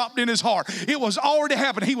seed dropped in his heart. It was already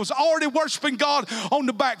happening. He was already worshiping God on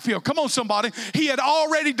the backfield. Come on, somebody. He had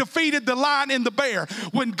already defeated the lion and the bear.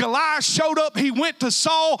 When Goliath showed up, he went to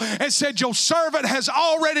Saul and said, your servant has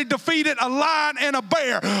already defeated a lion and a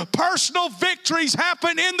bear. Personal victories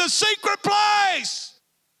happen in the secret place.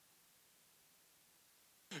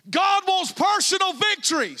 God wants personal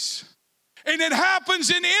victories, and it happens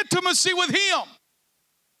in intimacy with him.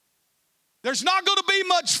 There's not going to be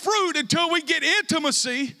much fruit until we get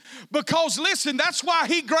intimacy, because listen, that's why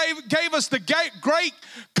he gave us the great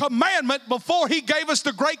commandment before he gave us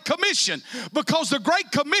the great commission, because the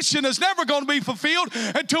great commission is never going to be fulfilled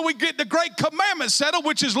until we get the great commandment settled,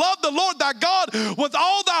 which is love the Lord thy God with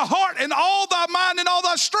all thy heart and all thy mind and all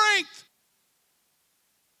thy strength.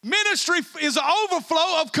 Ministry is an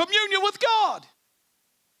overflow of communion with God.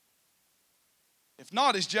 If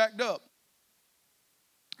not, it's jacked up.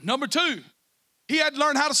 Number 2, he had to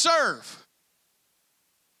learn how to serve.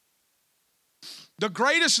 The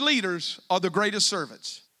greatest leaders are the greatest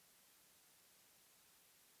servants.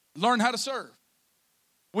 Learn how to serve.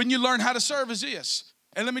 When you learn how to serve is this.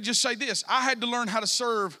 And let me just say this. I had to learn how to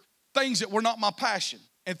serve things that were not my passion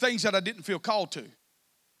and things that I didn't feel called to.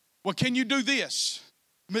 Well, can you do this?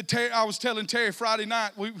 I was telling Terry Friday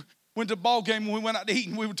night, we went to the ball game and we went out to eat,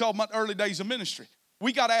 and we were talking about the early days of ministry.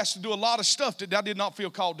 We got asked to do a lot of stuff that I did not feel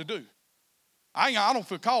called to do. I don't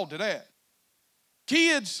feel called to that.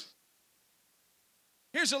 Kids,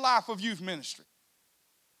 here's a life of youth ministry.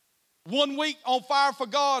 1 week on fire for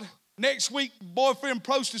God. Next week, boyfriend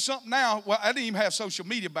posted something now. Well, I didn't even have social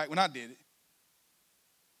media back when I did it.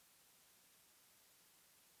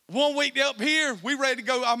 1 week up here, we ready to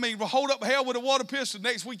go. We'll hold up hell with a water pistol.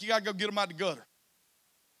 Next week, you got to go get them out the gutter.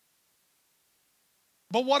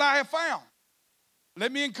 But what I have found,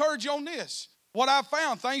 let me encourage you on this. What I've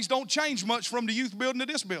found, things don't change much from the youth building to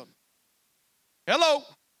this building. Hello.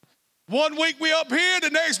 1 week we up here, the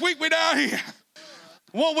next week we down here.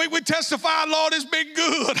 1 week we testify, Lord, it's been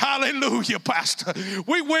good. Hallelujah, Pastor.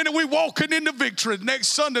 We win and we walking into victory. Next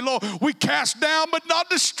Sunday, Lord, we cast down but not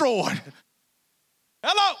destroyed.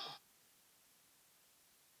 Hello.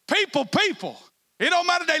 People. It don't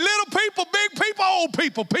matter, they little people, big people, old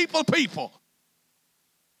people.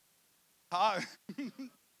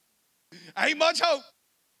 Ain't much hope.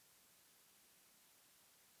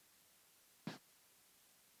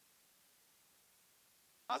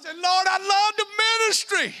 I said, Lord, I love the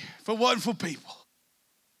ministry if it wasn't for people.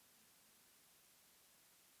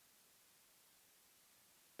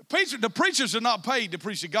 The preachers are not paid to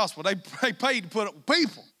preach the gospel. They paid to put up with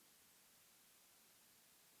people.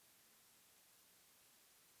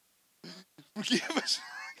 Forgive us,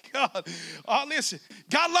 God. Oh, listen,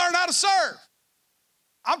 got to learn how to serve.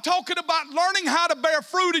 I'm talking about learning how to bear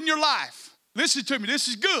fruit in your life. Listen to me, this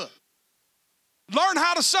is good. Learn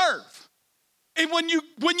how to serve. And when you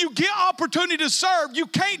get opportunity to serve, you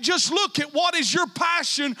can't just look at what is your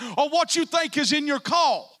passion or what you think is in your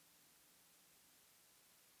call.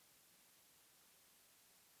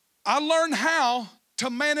 I learned how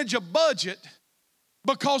to manage a budget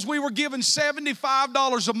because we were given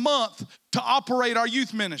 $75 a month to operate our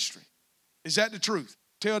youth ministry. Is that the truth?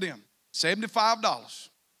 Tell them. $75.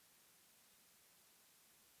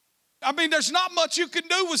 I mean, there's not much you can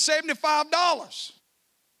do with $75.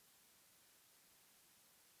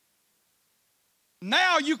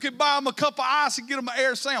 Now you could buy them a cup of ice and get them an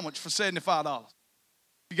air sandwich for $75.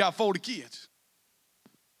 You got 40 kids.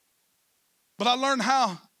 But I learned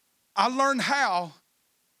how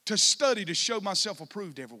to study to show myself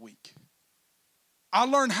approved every week. I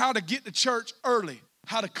learned how to get to church early,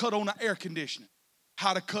 how to cut on an air conditioner,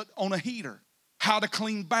 how to cut on a heater, how to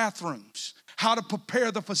clean bathrooms, how to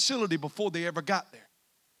prepare the facility before they ever got there.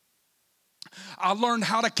 I learned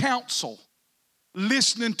how to counsel,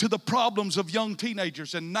 listening to the problems of young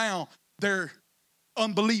teenagers, and now they're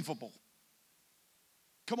unbelievable.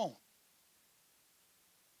 Come on.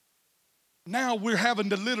 Now we're having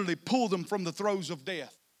to literally pull them from the throes of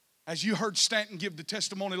death. As you heard Stanton give the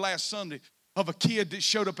testimony last Sunday of a kid that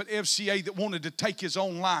showed up at FCA that wanted to take his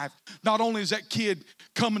own life. Not only is that kid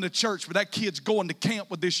coming to church, but that kid's going to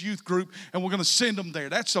camp with this youth group, and we're going to send them there.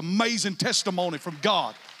 That's amazing testimony from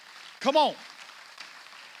God. Come on.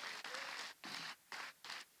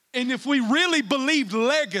 And if we really believed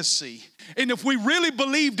legacy, and if we really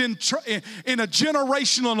believed in a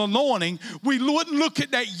generational anointing, we wouldn't look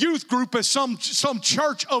at that youth group as some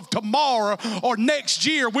church of tomorrow or next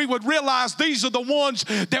year. We would realize these are the ones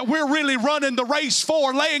that we're really running the race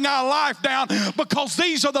for, laying our life down, because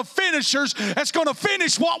these are the finishers that's going to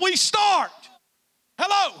finish what we start.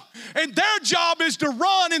 Hello. And their job is to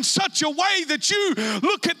run in such a way that you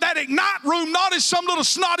look at that Ignite room not as some little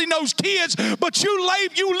snotty-nosed kids, but you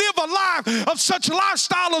live a life of such a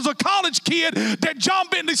lifestyle as a college kid that John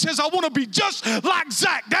Bentley says, I want to be just like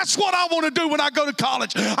Zach. That's what I want to do when I go to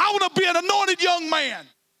college. I want to be an anointed young man.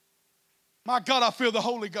 My God, I feel the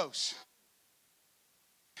Holy Ghost.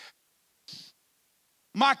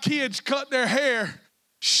 My kids cut their hair,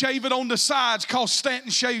 shave it on the sides, because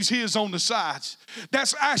Stanton shaves his on the sides.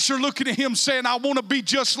 That's Asher looking at him saying, I want to be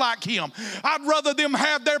just like him. I'd rather them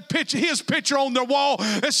have his picture on their wall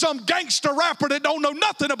than some gangster rapper that don't know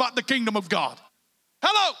nothing about the kingdom of God.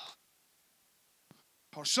 Hello.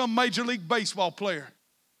 Or some Major League Baseball player.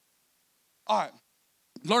 All right.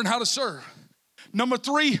 Learn how to serve. Number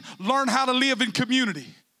 3, learn how to live in community.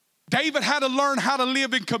 David had to learn how to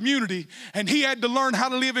live in community, and he had to learn how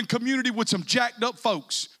to live in community with some jacked up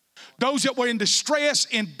folks. Those that were in distress,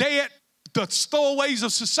 in debt, the stowaways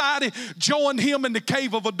of society joined him in the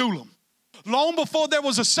cave of Adullam. Long before there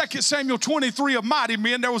was a 2 Samuel 23 of mighty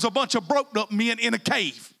men, there was a bunch of broke up men in a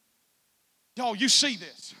cave. Y'all, you see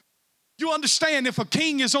this. You understand, if a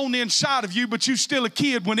king is on the inside of you, but you're still a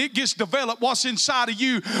kid, when it gets developed, what's inside of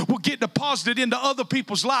you will get deposited into other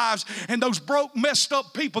people's lives. And those broke, messed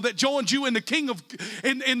up people that joined you in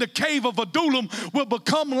the cave of Adullam will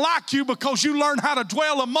become like you, because you learn how to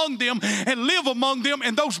dwell among them and live among them.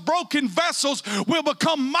 And those broken vessels will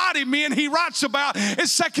become mighty men, he writes about in 2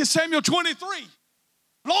 Samuel 23.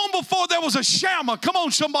 Long before there was a Shammah, come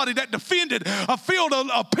on somebody, that defended a field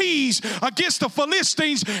of peas against the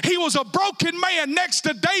Philistines, he was a broken man next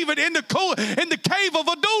to David in the cave of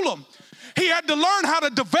Adullam. He had to learn how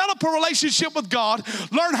to develop a relationship with God,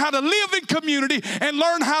 learn how to live in community, and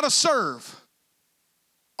learn how to serve.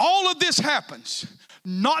 All of this happens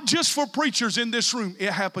not just for preachers in this room,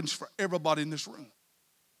 it happens for everybody in this room.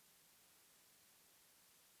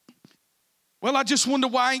 Well, I just wonder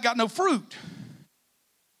why I ain't got no fruit.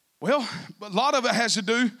 Well, a lot of it has to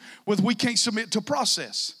do with we can't submit to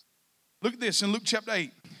process. Look at this in Luke chapter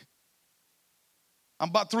 8. I'm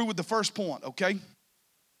about through with the first point, okay?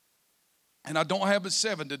 And I don't have it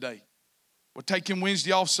 7 today. We're taking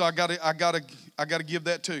Wednesday off, so I gotta give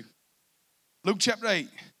that too. Luke chapter 8.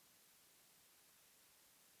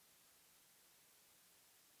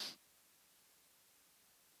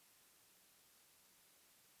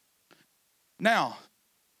 Now,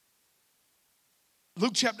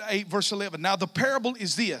 Luke chapter 8, verse 11. Now the parable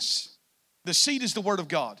is this. The seed is the word of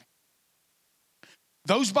God.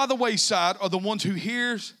 Those by the wayside are the ones who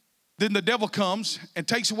hears, then the devil comes and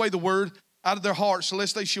takes away the word out of their hearts,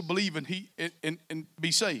 lest they should believe and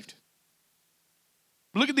be saved.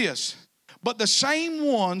 Look at this. But the same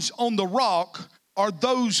ones on the rock are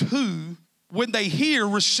those who, when they hear,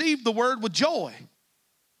 receive the word with joy.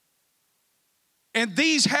 And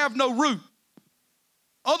these have no root.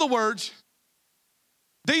 Other words,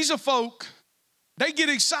 these are folk, they get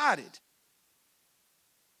excited.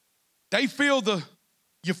 They feel the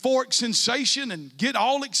euphoric sensation and get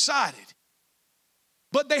all excited.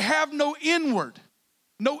 But they have no inward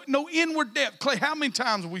depth. Clay, how many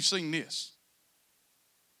times have we seen this?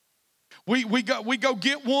 We go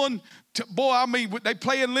get one. Boy, I mean, they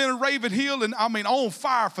play in Leonard Ravenhill, and I mean, on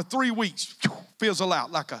fire for 3 weeks. Fizzle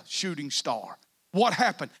out like a shooting star. What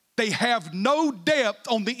happened? They have no depth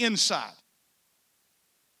on the inside.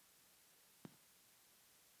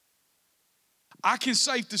 I can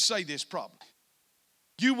safe to say this probably.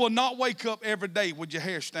 You will not wake up every day with your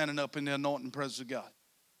hair standing up in the anointing presence of God.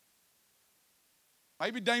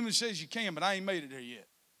 Maybe Damon says you can, but I ain't made it there yet.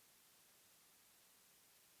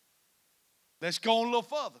 Let's go on a little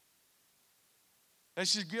further.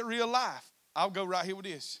 Let's just get real life. I'll go right here with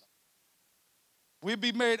this. We'll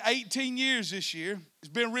be married 18 years this year.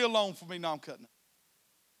 It's been real long for me. Now I'm cutting it.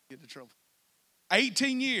 Get into trouble.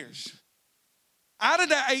 18 years. Out of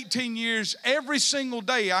that 18 years, every single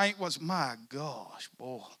day my gosh,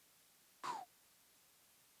 boy.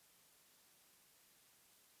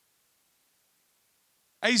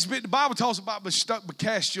 The Bible talks about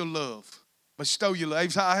cast your love. Bestow your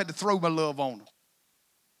love. I had to throw my love on her.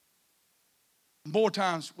 More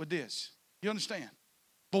times with this. You understand?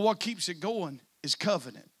 But what keeps it going is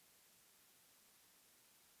covenant.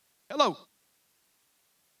 Hello.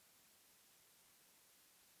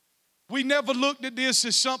 We never looked at this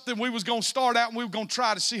as something we was going to start out and we were going to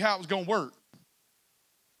try to see how it was going to work.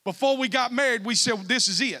 Before we got married, we said, well, this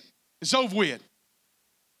is it. It's over with.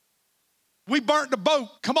 We burnt the boat.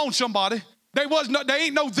 Come on, somebody. There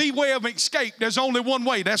ain't no the way of escape. There's only one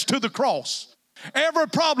way. That's to the cross. Every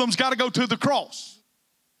problem's got to go to the cross.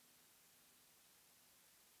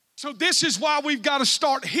 So this is why we've got to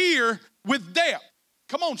start here with depth.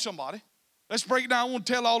 Come on, somebody. Let's break it down. I won't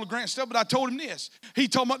tell all the Grant stuff, but I told him this. He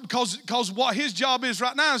told me because what his job is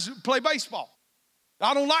right now is to play baseball.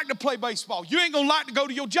 I don't like to play baseball. You ain't going to like to go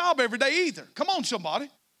to your job every day either. Come on, somebody.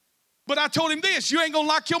 But I told him this, you ain't going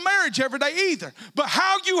to like your marriage every day either. But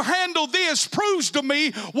how you handle this proves to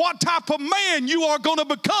me what type of man you are going to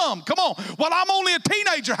become. Come on. Well, I'm only a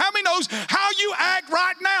teenager. How many knows how you act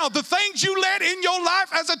right now? The things you let in your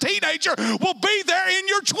life as a teenager will be there in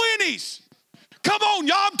your 20s. Come on,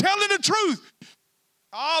 y'all, I'm telling the truth.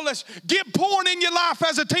 Oh, let's get porn in your life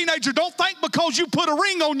as a teenager. Don't think because you put a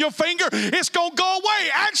ring on your finger, it's going to go away.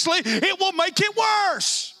 Actually, it will make it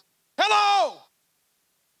worse. Hello.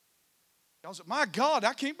 Y'all said, my God,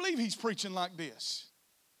 I can't believe he's preaching like this.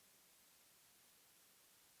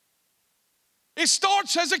 It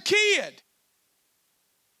starts as a kid.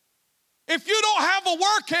 If you don't have a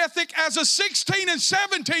work ethic as a 16 and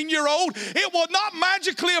 17-year-old, it will not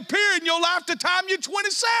magically appear in your life the time you're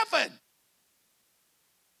 27.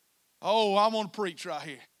 Oh, I want to preach right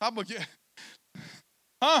here. I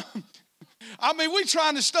mean, we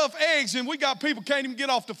trying to stuff eggs, and we got people can't even get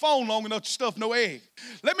off the phone long enough to stuff no egg.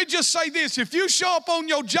 Let me just say this. If you show up on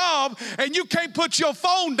your job and you can't put your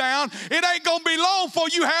phone down, it ain't going to be long before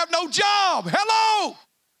you have no job. Hello?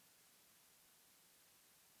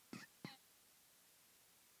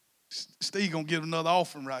 Steve going to give another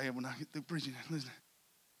offering right here when I get through preaching. Listen.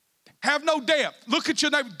 Have no depth. Look at your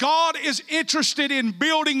neighbor. God is interested in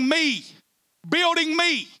building me. Building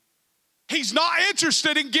me. He's not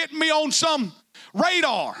interested in getting me on some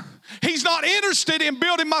radar. He's not interested in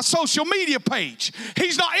building my social media page.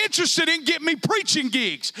 He's not interested in getting me preaching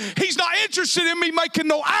gigs. He's not interested in me making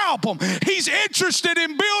no album. He's interested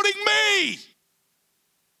in building me.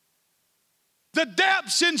 The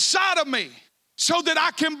depths inside of me so that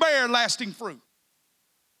I can bear lasting fruit.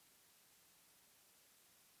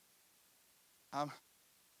 A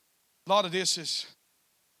lot of this is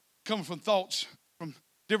coming from thoughts from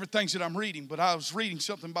different things that I'm reading, but I was reading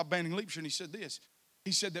something by Banning Leapshire, and he said this.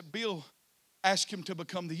 He said that Bill asked him to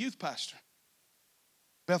become the youth pastor,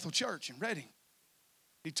 Bethel Church in Redding.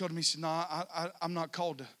 He told him, he said, no, I'm not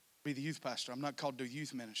called to be the youth pastor. I'm not called to do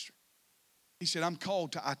youth ministry. He said, I'm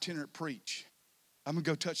called to itinerant preach. I'm going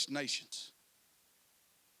to go touch the nations.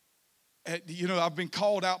 You know, I've been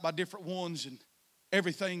called out by different ones and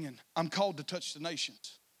everything, and I'm called to touch the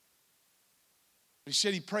nations. He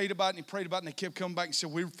said he prayed about it, and he prayed about it, and they kept coming back and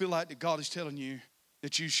said, we feel like that God is telling you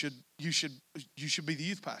that you should be the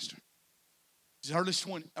youth pastor. He's early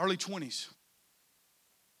 20s.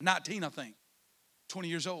 19, I think. 20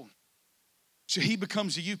 years old. So he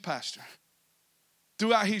becomes a youth pastor.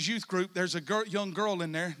 Throughout his youth group, there's a young girl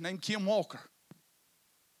in there named Kim Walker.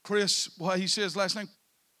 Chris, what he says last name?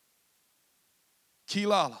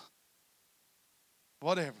 Kilala.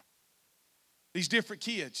 Whatever. These different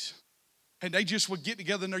kids. And they just would get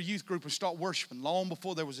together in their youth group and start worshiping long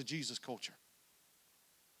before there was a Jesus culture.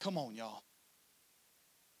 Come on, y'all.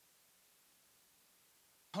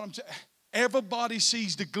 Everybody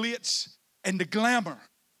sees the glitz and the glamour.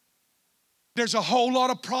 There's a whole lot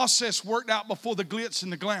of process worked out before the glitz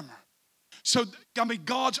and the glamour. So, I mean,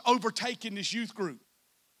 God's overtaking this youth group.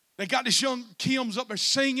 They got this young Kim's up there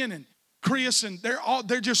singing, and Chris, and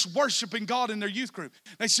they're just worshiping God in their youth group.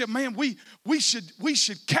 They said, man, we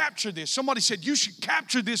should capture this. Somebody said, you should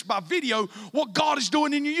capture this by video, what God is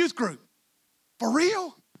doing in your youth group. For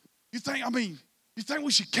real? You think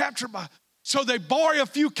we should capture it by? So they borrow a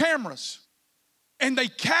few cameras and they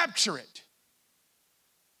capture it.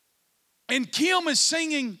 And Kim is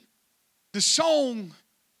singing the song,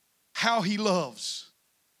 How He Loves.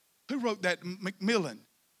 Who wrote that? McMillan.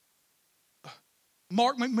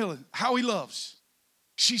 Mark McMillan, How He Loves.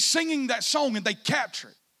 She's singing that song and they capture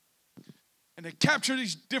it. And they capture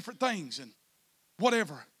these different things and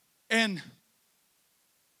whatever. And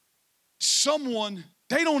someone,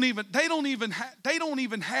 they don't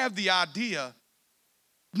even have the idea.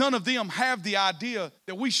 None of them have the idea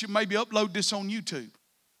that we should maybe upload this on YouTube.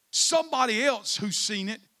 Somebody else who's seen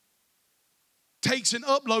it takes and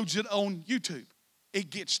uploads it on YouTube. It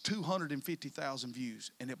gets 250,000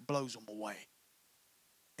 views and it blows them away.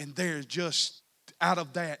 And there's just, out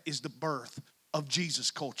of that is the birth of Jesus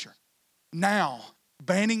culture. Now,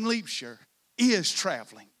 Banning Liebscher is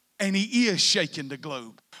traveling and he is shaking the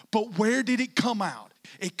globe. But where did it come out?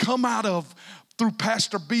 It come out of, through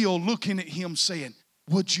Pastor Bill looking at him saying,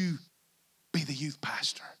 would you be the youth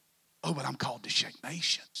pastor? Oh, but I'm called to shake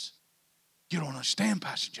nations. You don't understand,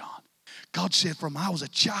 Pastor John. God said from I was a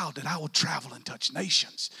child that I would travel and touch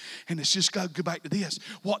nations. And it's just got to go back to this.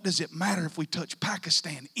 What does it matter if we touch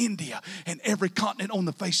Pakistan, India, and every continent on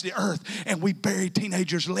the face of the earth, and we bury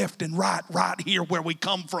teenagers left and right here where we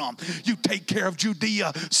come from? You take care of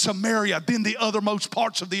Judea, Samaria, then the othermost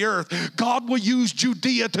parts of the earth. God will use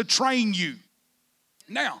Judea to train you.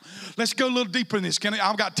 Now, let's go a little deeper in this.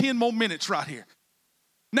 I've got 10 more minutes right here.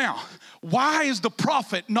 Now, why is the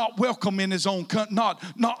prophet not welcome in his own country, not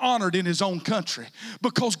honored in his own country?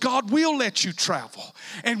 Because God will let you travel.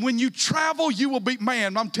 And when you travel, you will be,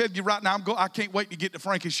 man, I'm telling you right now, I can't wait to get to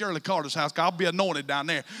Frank and Shirley Carter's house. I'll be anointed down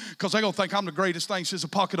there because they're going to think I'm the greatest thing since a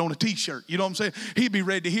pocket on a t-shirt. You know what I'm saying? He'd be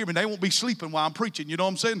ready to hear me. They won't be sleeping while I'm preaching. You know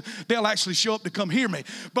what I'm saying? They'll actually show up to come hear me.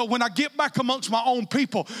 But when I get back amongst my own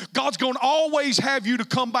people, God's going to always have you to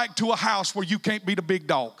come back to a house where you can't be the big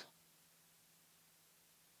dog.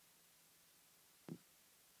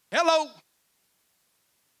 Hello.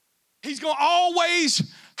 He's going to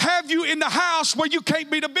always have you in the house where you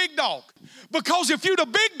can't be the big dog. Because if you're the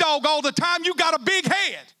big dog all the time, you got a big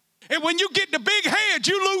head. And when you get the big head,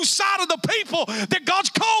 you lose sight of the people that God's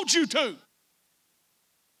called you to.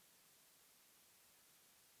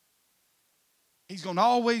 He's going to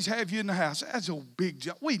always have you in the house. That's old big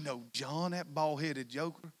John. We know John, that bald-headed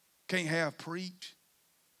joker. Can't have preach.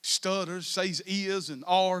 Stutters, says ears and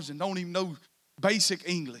R's and don't even know basic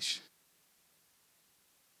English.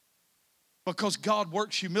 Because God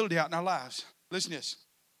works humility out in our lives. Listen to this.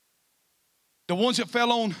 The ones that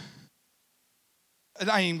fell on,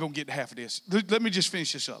 I ain't even going to get to half of this. Let me just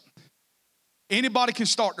finish this up. Anybody can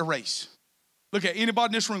start the race. Look at anybody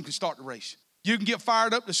in this room can start the race. You can get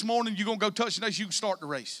fired up this morning. You're going to go touch the nation. You can start the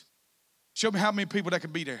race. Show me how many people that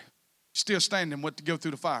can be there still standing to go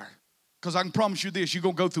through the fire. Because I can promise you this, you're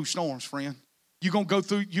going to go through storms, friend. You're going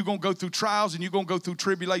to go through trials and you're going to go through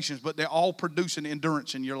tribulations, but they're all producing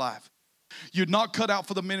endurance in your life. You're not cut out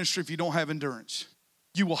for the ministry if you don't have endurance.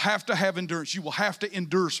 You will have to have endurance. You will have to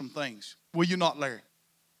endure some things. Will you not, Larry?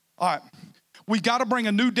 All right. We got to bring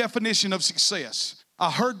a new definition of success. I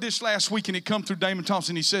heard this last week and it come through Damon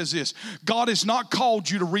Thompson. He says this, God has not called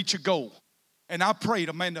you to reach a goal. And I prayed,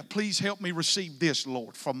 Amanda, please help me receive this,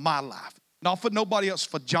 Lord, from my life. Not for nobody else,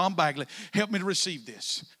 for John Bagley. Help me to receive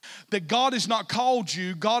this. That God has not called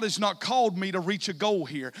you, God has not called me to reach a goal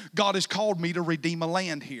here. God has called me to redeem a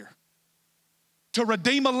land here. To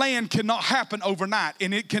redeem a land cannot happen overnight,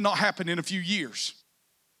 and it cannot happen in a few years.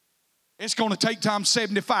 It's going to take time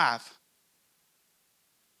 75.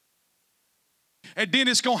 And then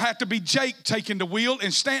it's going to have to be Jake taking the wheel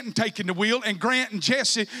and Stanton taking the wheel and Grant and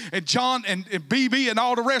Jesse and John and BB and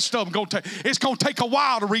all the rest of them. It's going to take a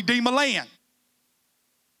while to redeem a land.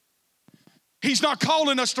 He's not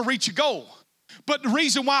calling us to reach a goal. But the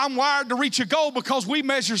reason why I'm wired to reach a goal, because we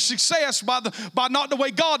measure success by not the way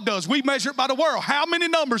God does. We measure it by the world. How many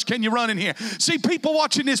numbers can you run in here? See people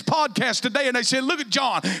watching this podcast today and they say, look at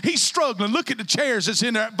John. He's struggling. Look at the chairs that's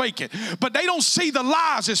in there vacant. But they don't see the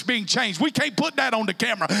lives that's being changed. We can't put that on the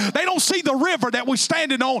camera. They don't see the river that we're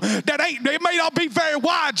standing on it may not be very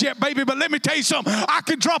wide yet, baby, but let me tell you something. I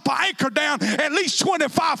can drop an anchor down at least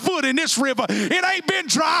 25 foot in this river. It ain't been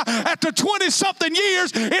dry. After 20-something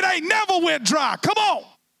years, it ain't never went dry. Come on.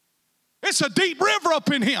 It's a deep river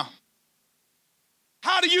up in here.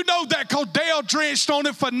 How How do you know that? Because Dale drenched on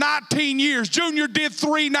it for 19 years. Junior did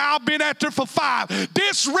 3, now I've been after it for 5.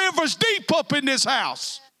 This river's deep up in this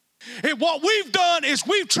house. And what we've done is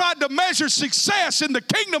we've tried to measure success in the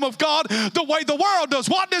kingdom of God the way the world does.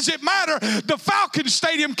 What does it matter? The Falcon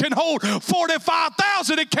Stadium can hold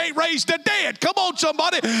 45,000. It can't raise the dead. Come on,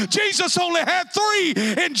 somebody. Jesus only had 3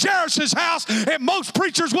 in Jairus' house, and most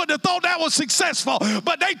preachers wouldn't have thought that was successful.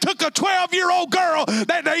 But they took a 12-year-old girl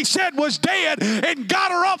that they said was dead and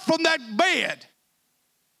got her up from that bed.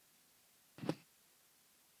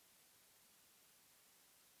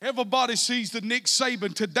 Everybody sees the Nick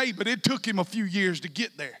Saban today, but it took him a few years to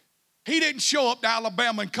get there. He didn't show up to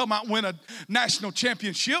Alabama and come out and win a national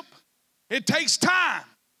championship. It takes time.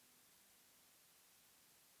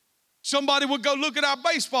 Somebody would go look at our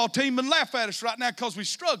baseball team and laugh at us right now because we're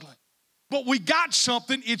struggling. But we got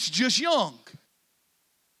something, it's just young.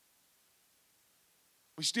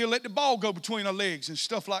 We still let the ball go between our legs and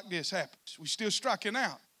stuff like this happens. We still striking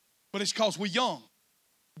out, but it's because we're young.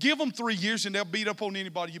 Give them 3 years and they'll beat up on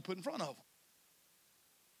anybody you put in front of them.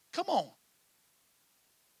 Come on.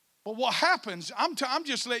 But what happens, I'm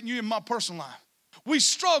just letting you in my personal life. We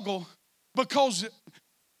struggle because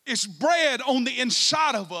it's bred on the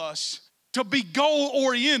inside of us to be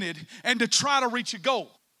goal-oriented and to try to reach a goal.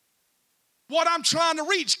 What I'm trying to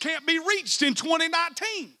reach can't be reached in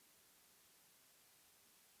 2019.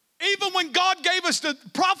 Even when God gave us the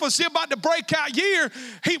prophecy about the breakout year,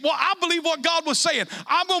 I believe what God was saying,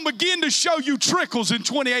 I'm going to begin to show you trickles in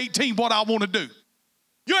 2018 what I want to do.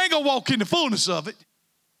 You ain't going to walk in the fullness of it.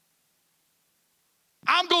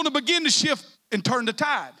 I'm going to begin to shift and turn the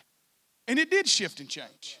tide. And it did shift and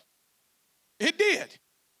change. It did.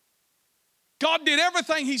 God did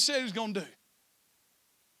everything he said he was going to do.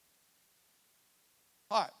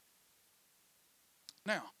 All right.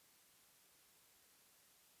 Now,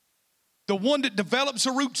 the one that develops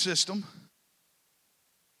a root system.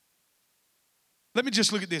 Let me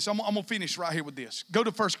just look at this. I'm going to finish right here with this. Go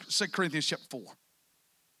to 2 Corinthians chapter 4.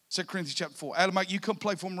 2 Corinthians chapter 4. Adam, Mike, you come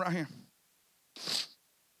play for me right here.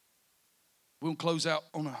 We'll close out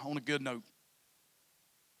on a good note.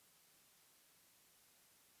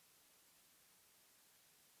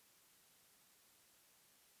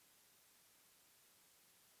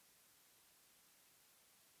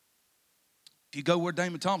 If you go where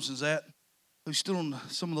Damon Thompson's at, who's still on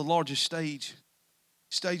some of the largest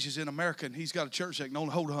stages in America, and he's got a church that can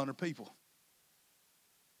only hold 100 people.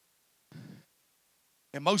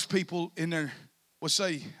 And most people in there will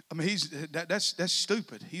say, I mean, that's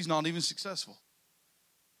stupid. He's not even successful.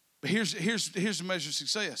 But here's the measure of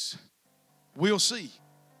success. We'll see.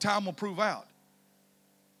 Time will prove out.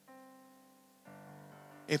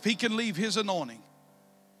 If he can leave his anointing.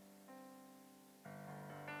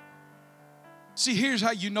 See, here's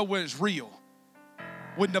how you know when it's real.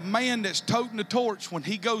 When the man that's toting the torch, when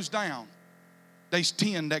he goes down, there's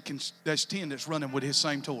 10 that's running with his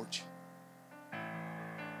same torch.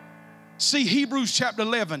 See, Hebrews chapter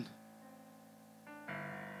 11.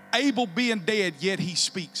 Abel being dead, yet he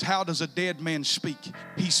speaks. How does a dead man speak?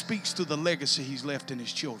 He speaks to the legacy he's left in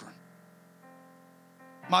his children.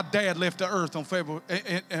 My dad left the earth on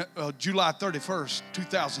July 31st,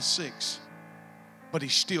 2006. But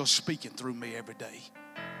he's still speaking through me every day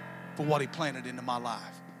for what he planted into my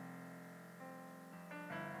life.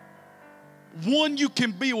 One you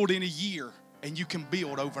can build in a year and you can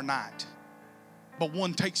build overnight. But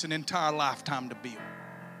one takes an entire lifetime to build.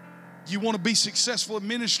 You want to be successful in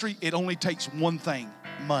ministry, it only takes one thing,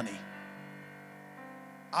 money.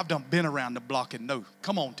 I've been around the block and know.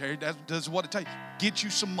 Come on, Terry, that's what it takes. Get you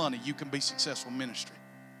some money, you can be successful in ministry.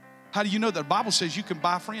 How do you know that? The Bible says you can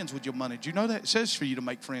buy friends with your money. Do you know that? It says for you to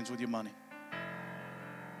make friends with your money.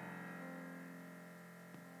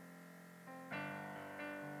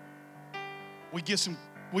 We get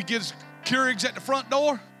Keurigs at the front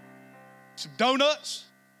door, some donuts,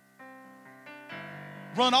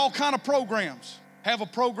 run all kind of programs. Have a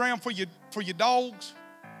program for your dogs,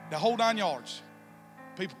 the whole 9 yards.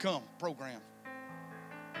 People come, program.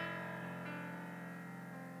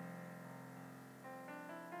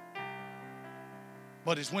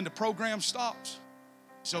 But it's when the program stops,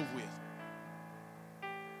 it's over with.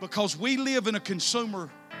 Because we live in a consumer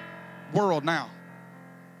world now.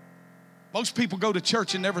 Most people go to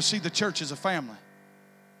church and never see the church as a family.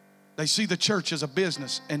 They see the church as a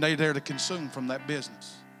business, and they're there to consume from that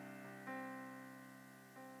business.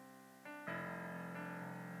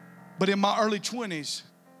 But in my early 20s,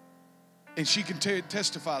 and she can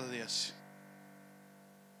testify to this,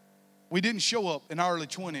 we didn't show up in our early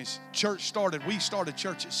 20s. We started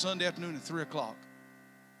church at Sunday afternoon at 3 o'clock.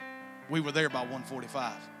 We were there by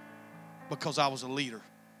 1:45. because I was a leader.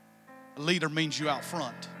 A leader means you out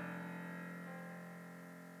front.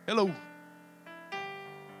 Hello.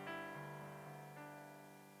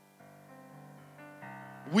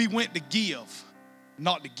 We went to give,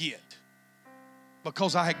 not to get,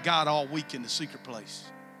 because I had God all week in the secret place.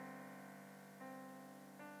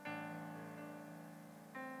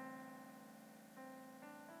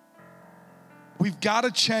 We've got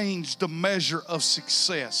to change the measure of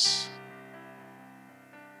success.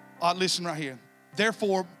 Listen right here.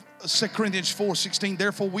 Therefore, 2 Corinthians 4:16,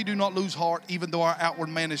 therefore we do not lose heart, even though our outward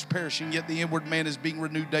man is perishing, yet the inward man is being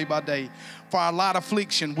renewed day by day. For our light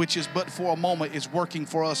affliction, which is but for a moment, is working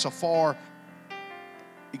for us a far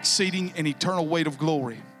exceeding and eternal weight of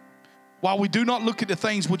glory. While we do not look at the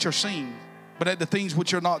things which are seen, but at the things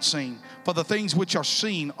which are not seen. For the things which are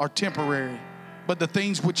seen are temporary, but the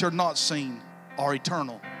things which are not seen are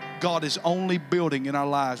eternal. God is only building in our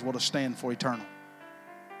lives what will stand for eternal.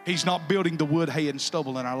 He's not building the wood, hay, and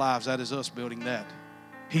stubble in our lives. That is us building that.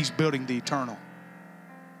 He's building the eternal.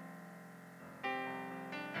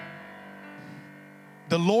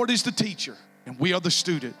 The Lord is the teacher, and we are the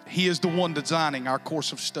student. He is the one designing our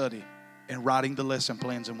course of study and writing the lesson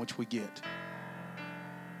plans in which we get.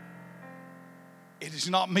 It is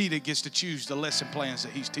not me that gets to choose the lesson plans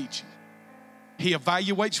that He's teaching. He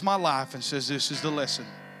evaluates my life and says, this is the lesson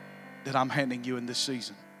that I'm handing you in this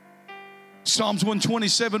season. Psalms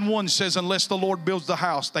 127:1 says, unless the Lord builds the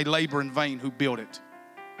house, they labor in vain who build it.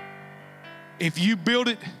 If you build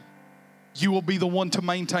it, you will be the one to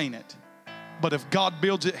maintain it. But if God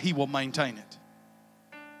builds it, He will maintain it.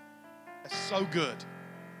 That's so good.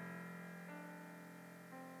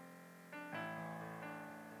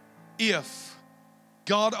 If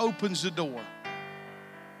God opens the door,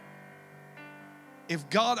 if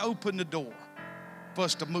God opened the door for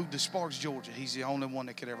us to move to Sparks, Georgia, He's the only one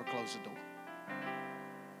that could ever close the door.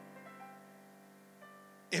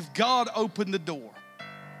 If God opened the door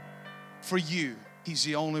for you, He's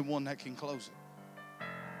the only one that can close it.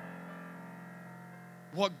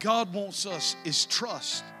 What God wants us is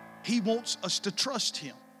trust. He wants us to trust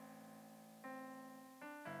Him.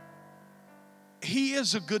 He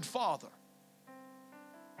is a good Father.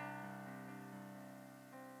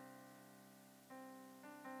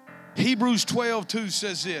 Hebrews 12:2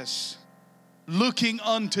 says this, looking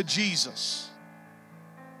unto Jesus,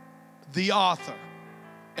 the author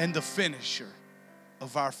and the finisher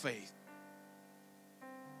of our faith.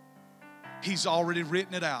 He's already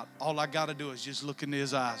written it out. All I got to do is just look into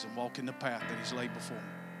His eyes and walk in the path that He's laid before me.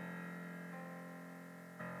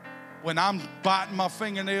 When I'm biting my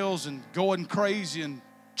fingernails and going crazy and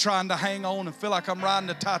trying to hang on and feel like I'm riding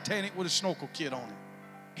the Titanic with a snorkel kit on it,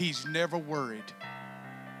 He's never worried.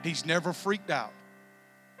 He's never freaked out.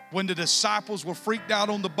 When the disciples were freaked out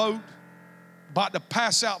on the boat, about to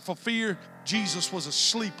pass out for fear, Jesus was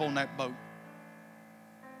asleep on that boat.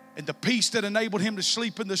 And the peace that enabled Him to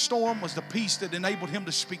sleep in the storm was the peace that enabled Him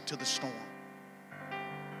to speak to the storm.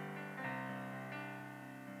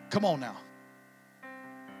 Come on now.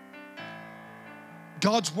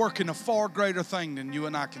 God's working a far greater thing than you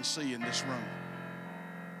and I can see in this room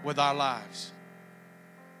with our lives.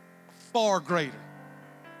 Far greater.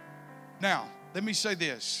 Now, let me say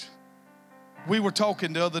this. We were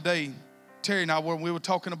talking the other day, Terry and I, when we were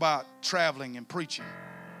talking about traveling and preaching.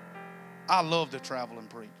 I love to travel and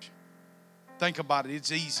preach. Think about it,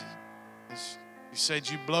 it's easy. You said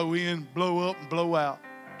you blow in, blow up, and blow out.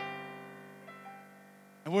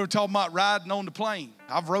 And we were talking about riding on the plane.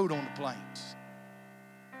 I've rode on the planes.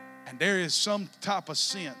 And there is some type of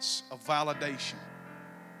sense of validation.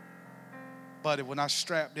 Buddy, when I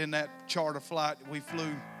strapped in that charter flight, we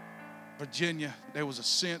flew Virginia, there was a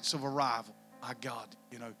sense of arrival. My God,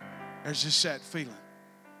 there's just that feeling.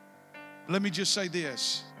 Let me just say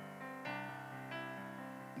this.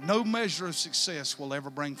 No measure of success will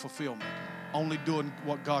ever bring fulfillment. Only doing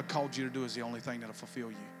what God called you to do is the only thing that'll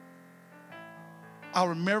fulfill you.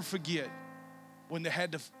 I'll never forget when they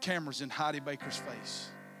had the cameras in Heidi Baker's face.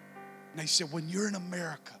 And they said, when you're in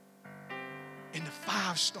America, in the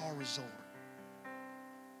 5-star resort,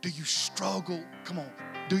 do you struggle? Come on.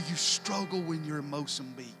 Do you struggle when you're in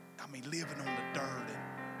Mozambique? I mean, living on the dirt.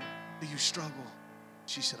 And do you struggle?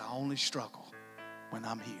 She said, I only struggle when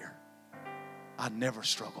I'm here. I never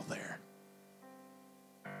struggle there.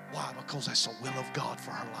 Why? Because that's the will of God for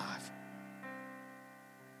her life.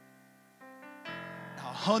 Now,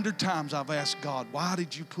 100 times I've asked God, why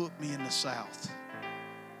did you put me in the South?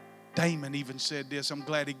 Damon even said this. I'm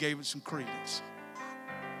glad he gave it some credence.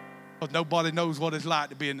 But nobody knows what it's like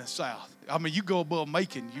to be in the South. I mean, you go above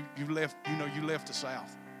Macon, you left the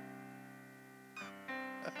South.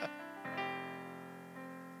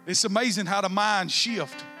 It's amazing how the mind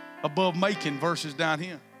shift above making versus down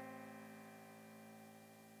here.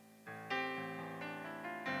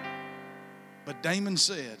 But Damon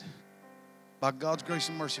said, by God's grace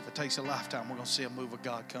and mercy, if it takes a lifetime, we're going to see a move of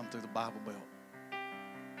God come through the Bible Belt.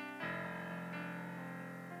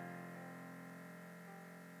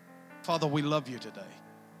 Father, we love you today.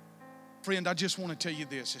 Friend, I just want to tell you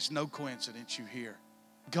this. It's no coincidence you're here.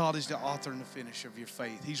 God is the author and the finisher of your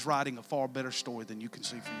faith. He's writing a far better story than you can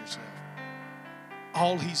see for yourself.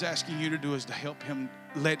 All He's asking you to do is to help Him,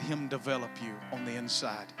 let Him develop you on the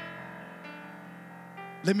inside.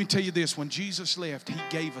 Let me tell you this. When Jesus left, He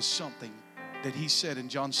gave us something that He said in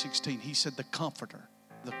John 16. He said the Comforter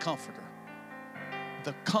will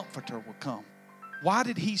come. Why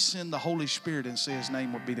did He send the Holy Spirit and say His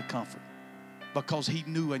name would be the Comfort? Because He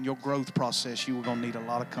knew in your growth process you were going to need a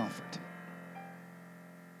lot of comfort.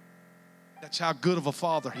 That's how good of a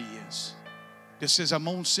Father He is. That says, I'm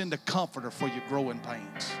going to send a comforter for your growing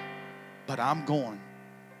pains. But I'm going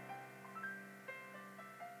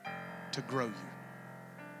to grow you.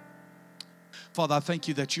 Father, I thank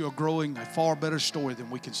you that you are growing a far better story than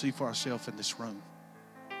we can see for ourselves in this room.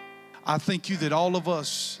 I thank you that all of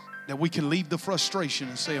us, that we can leave the frustration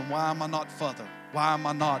and saying, why am I not further? Why am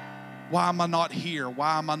I not here?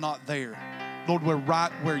 Why am I not there? Lord, we're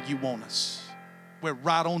right where you want us. We're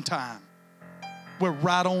right on time. We're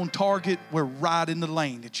right on target. We're right in the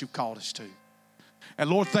lane that you've called us to.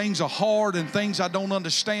 And Lord, things are hard and things I don't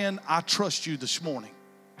understand. I trust you this morning.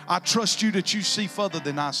 I trust you that you see further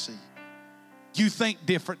than I see. You think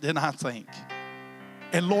different than I think.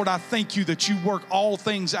 And Lord, I thank you that you work all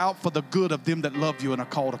things out for the good of them that love you and are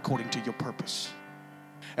called according to your purpose.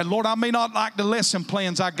 And Lord, I may not like the lesson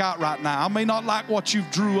plans I got right now. I may not like what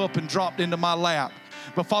you've drew up and dropped into my lap.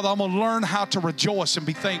 But Father, I'm going to learn how to rejoice and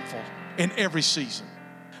be thankful in every season.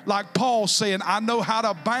 Like Paul saying, I know how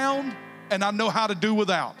to abound and I know how to do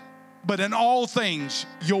without. But in all things,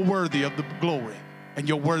 you're worthy of the glory and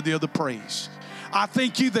you're worthy of the praise. I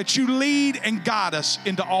thank you that you lead and guide us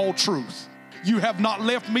into all truth. You have not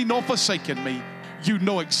left me nor forsaken me. You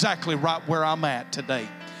know exactly right where I'm at today.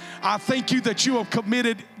 I thank you that you have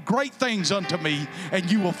committed great things unto me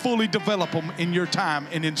and you will fully develop them in your time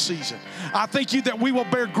and in season. I thank you that we will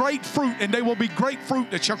bear great fruit and they will be great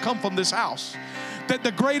fruit that shall come from this house. That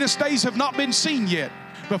the greatest days have not been seen yet,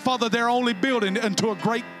 but Father, they're only building into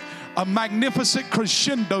a magnificent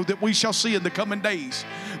crescendo that we shall see in the coming days.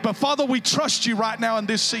 But Father, we trust you right now in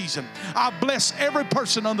this season. I bless every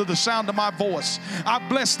person under the sound of my voice. I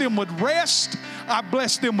bless them with rest. I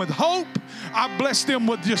bless them with hope. I bless them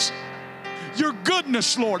with just your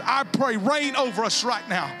goodness, Lord. I pray, rain over us right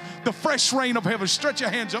now. The fresh rain of heaven. Stretch your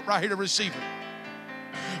hands up right here to receive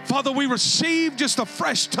it. Father, we receive just a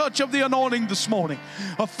fresh touch of the anointing this morning.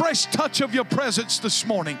 A fresh touch of your presence this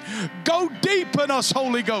morning. Go deep in us,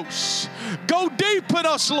 Holy Ghost. Go deep in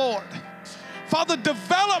us, Lord. Father,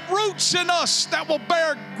 develop roots in us that will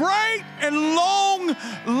bear great and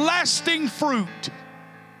long-lasting fruit.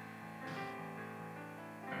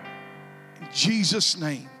 In Jesus'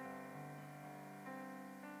 name.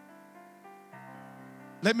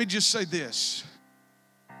 Let me just say this.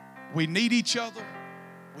 We need each other.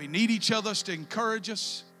 We need each other to encourage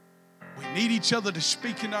us. We need each other to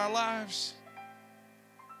speak in our lives.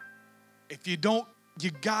 If you don't,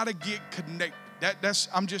 you gotta get connected.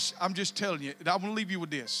 I'm just telling you. I'm gonna leave you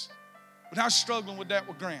with this. When I was struggling with that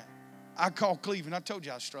with Grant, I called Cleveland. I told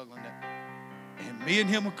you I was struggling with that. And me and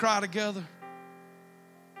him would cry together.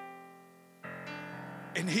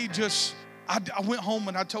 And I went home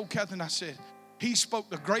and I told Catherine, I said, he spoke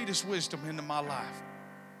the greatest wisdom into my life.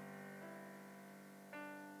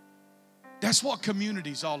 That's what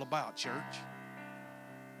community's all about, church.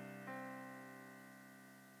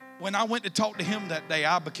 When I went to talk to him that day,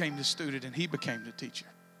 I became the student and he became the teacher.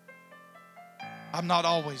 I'm not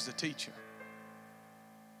always the teacher.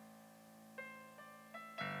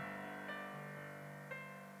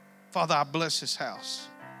 Father, I bless this house.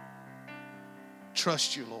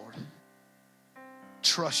 Trust you, Lord.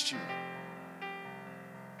 Trust you.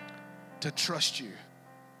 To trust you.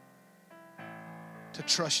 To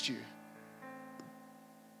trust you.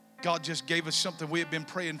 God just gave us something we had been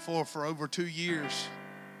praying for over 2 years.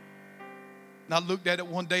 And I looked at it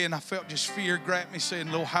one day and I felt just fear grab me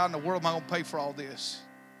saying, Lord, how in the world am I going to pay for all this?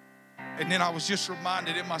 And then I was just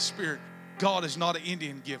reminded in my spirit, God is not an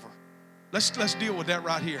Indian giver. Let's deal with that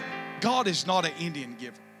right here. God is not an Indian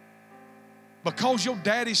giver. Because your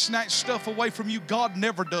daddy snatched stuff away from you, God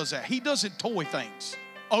never does that. He doesn't toy things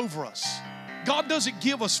over us. God doesn't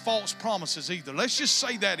give us false promises either. Let's just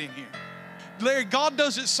say that in here. Larry, God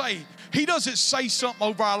doesn't say, He doesn't say something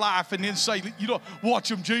over our life and then say, you know, watch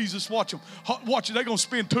them, Jesus, watch them. Watch them. They're going to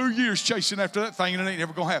spend 2 years chasing after that thing and it ain't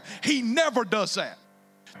never going to happen. He never does that.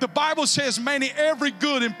 The Bible says, man, every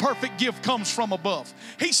good and perfect gift comes from above.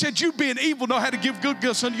 He said, you being evil know how to give good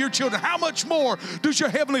gifts unto your children. How much more does your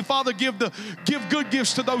Heavenly Father give good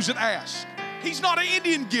gifts to those that ask? He's not an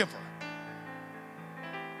Indian giver.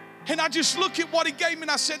 And I just look at what He gave me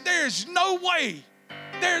and I said, there's no way.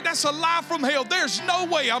 That's a lie from hell. There's no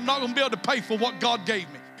way I'm not going to be able to pay for what God gave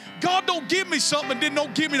me. God don't give me something and then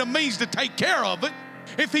don't give me the means to take care of it.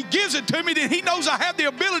 If He gives it to me, then He knows I have the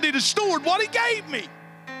ability to steward what He gave me.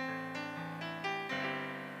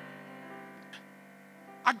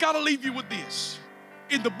 I got to leave you with this.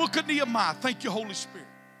 In the book of Nehemiah, thank you, Holy Spirit.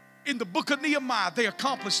 In the book of Nehemiah, they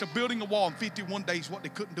accomplished building a wall in 51 days, what they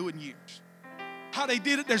couldn't do in years. How they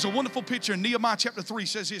did it, there's a wonderful picture in Nehemiah chapter 3. It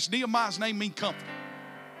says this, Nehemiah's name means comfort.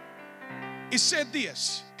 It said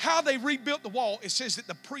this, how they rebuilt the wall, it says that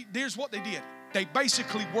here's what they did. They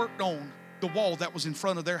basically worked on the wall that was in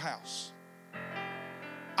front of their house.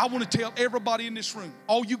 I want to tell everybody in this room,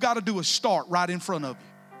 all you got to do is start right in front of you.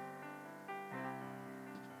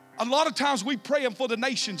 A lot of times we praying for the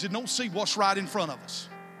nations and don't see what's right in front of us.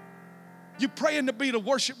 You're praying to be the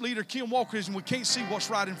worship leader, Kim Walker is, and we can't see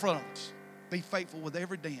what's right in front of us. Be faithful with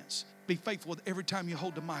every dance. Be faithful with every time you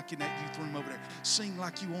hold the mic in that youth room over there. Sing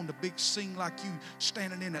like you on the big, sing like you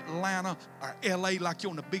standing in Atlanta or LA like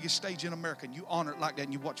you're on the biggest stage in America, and you honor it like that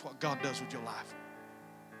and you watch what God does with your life.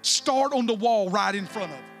 Start on the wall right in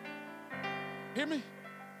front of you. Hear me?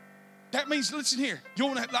 That means, listen here,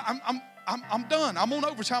 I'm done. I'm on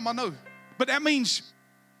overtime, I know. But that means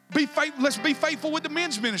be faithful. Let's be faithful with the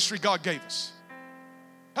men's ministry God gave us.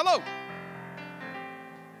 Hello.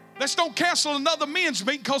 Let's don't cancel another men's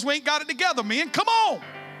meeting because we ain't got it together, men. Come on.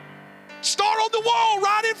 Start on the wall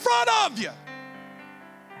right in front of you.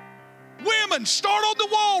 Women, start on the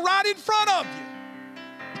wall right in front of you.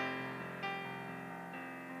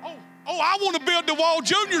 Oh, I want to build the wall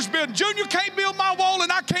Junior's building. Junior can't build my wall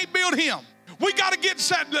and I can't build him. We got to get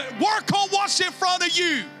set, work on what's in front of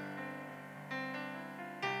you.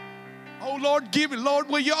 Oh, Lord, give it. Lord,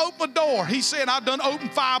 will you open a door? He said, I done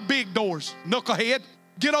opened 5 big doors. Knucklehead,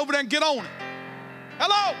 get over there and get on it.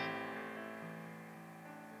 Hello.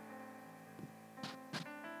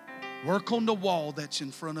 Work on the wall that's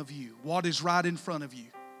in front of you. What is right in front of you?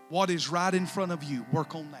 What is right in front of you?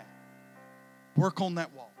 Work on that. Work on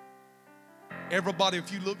that wall. Everybody,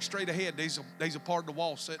 if you look straight ahead, there's a part of the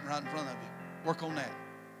wall sitting right in front of you. Work on that.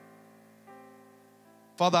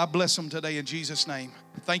 Father, I bless them today in Jesus' name.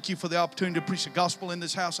 Thank you for the opportunity to preach the gospel in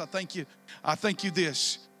this house. I thank you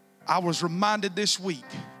this. I was reminded this week,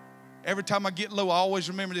 every time I get low, I always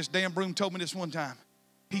remember this. Dan Broom told me this one time.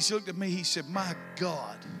 He looked at me, he said, my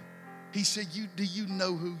God. He said, do you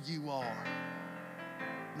know who you are?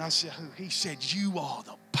 And I said, who? He said, you are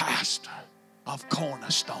the pastor of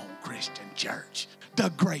Cornerstone Christian Church,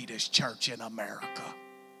 the greatest church in America.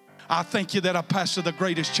 I thank you that I pastor the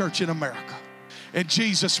greatest church in America. In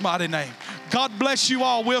Jesus' mighty name. God bless you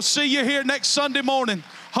all. We'll see you here next Sunday morning.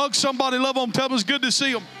 Hug somebody, love them, tell them it's good to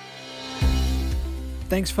see them.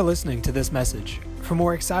 Thanks for listening to this message. For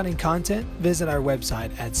more exciting content, visit our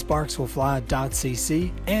website at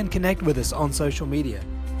sparkswillfly.cc and connect with us on social media.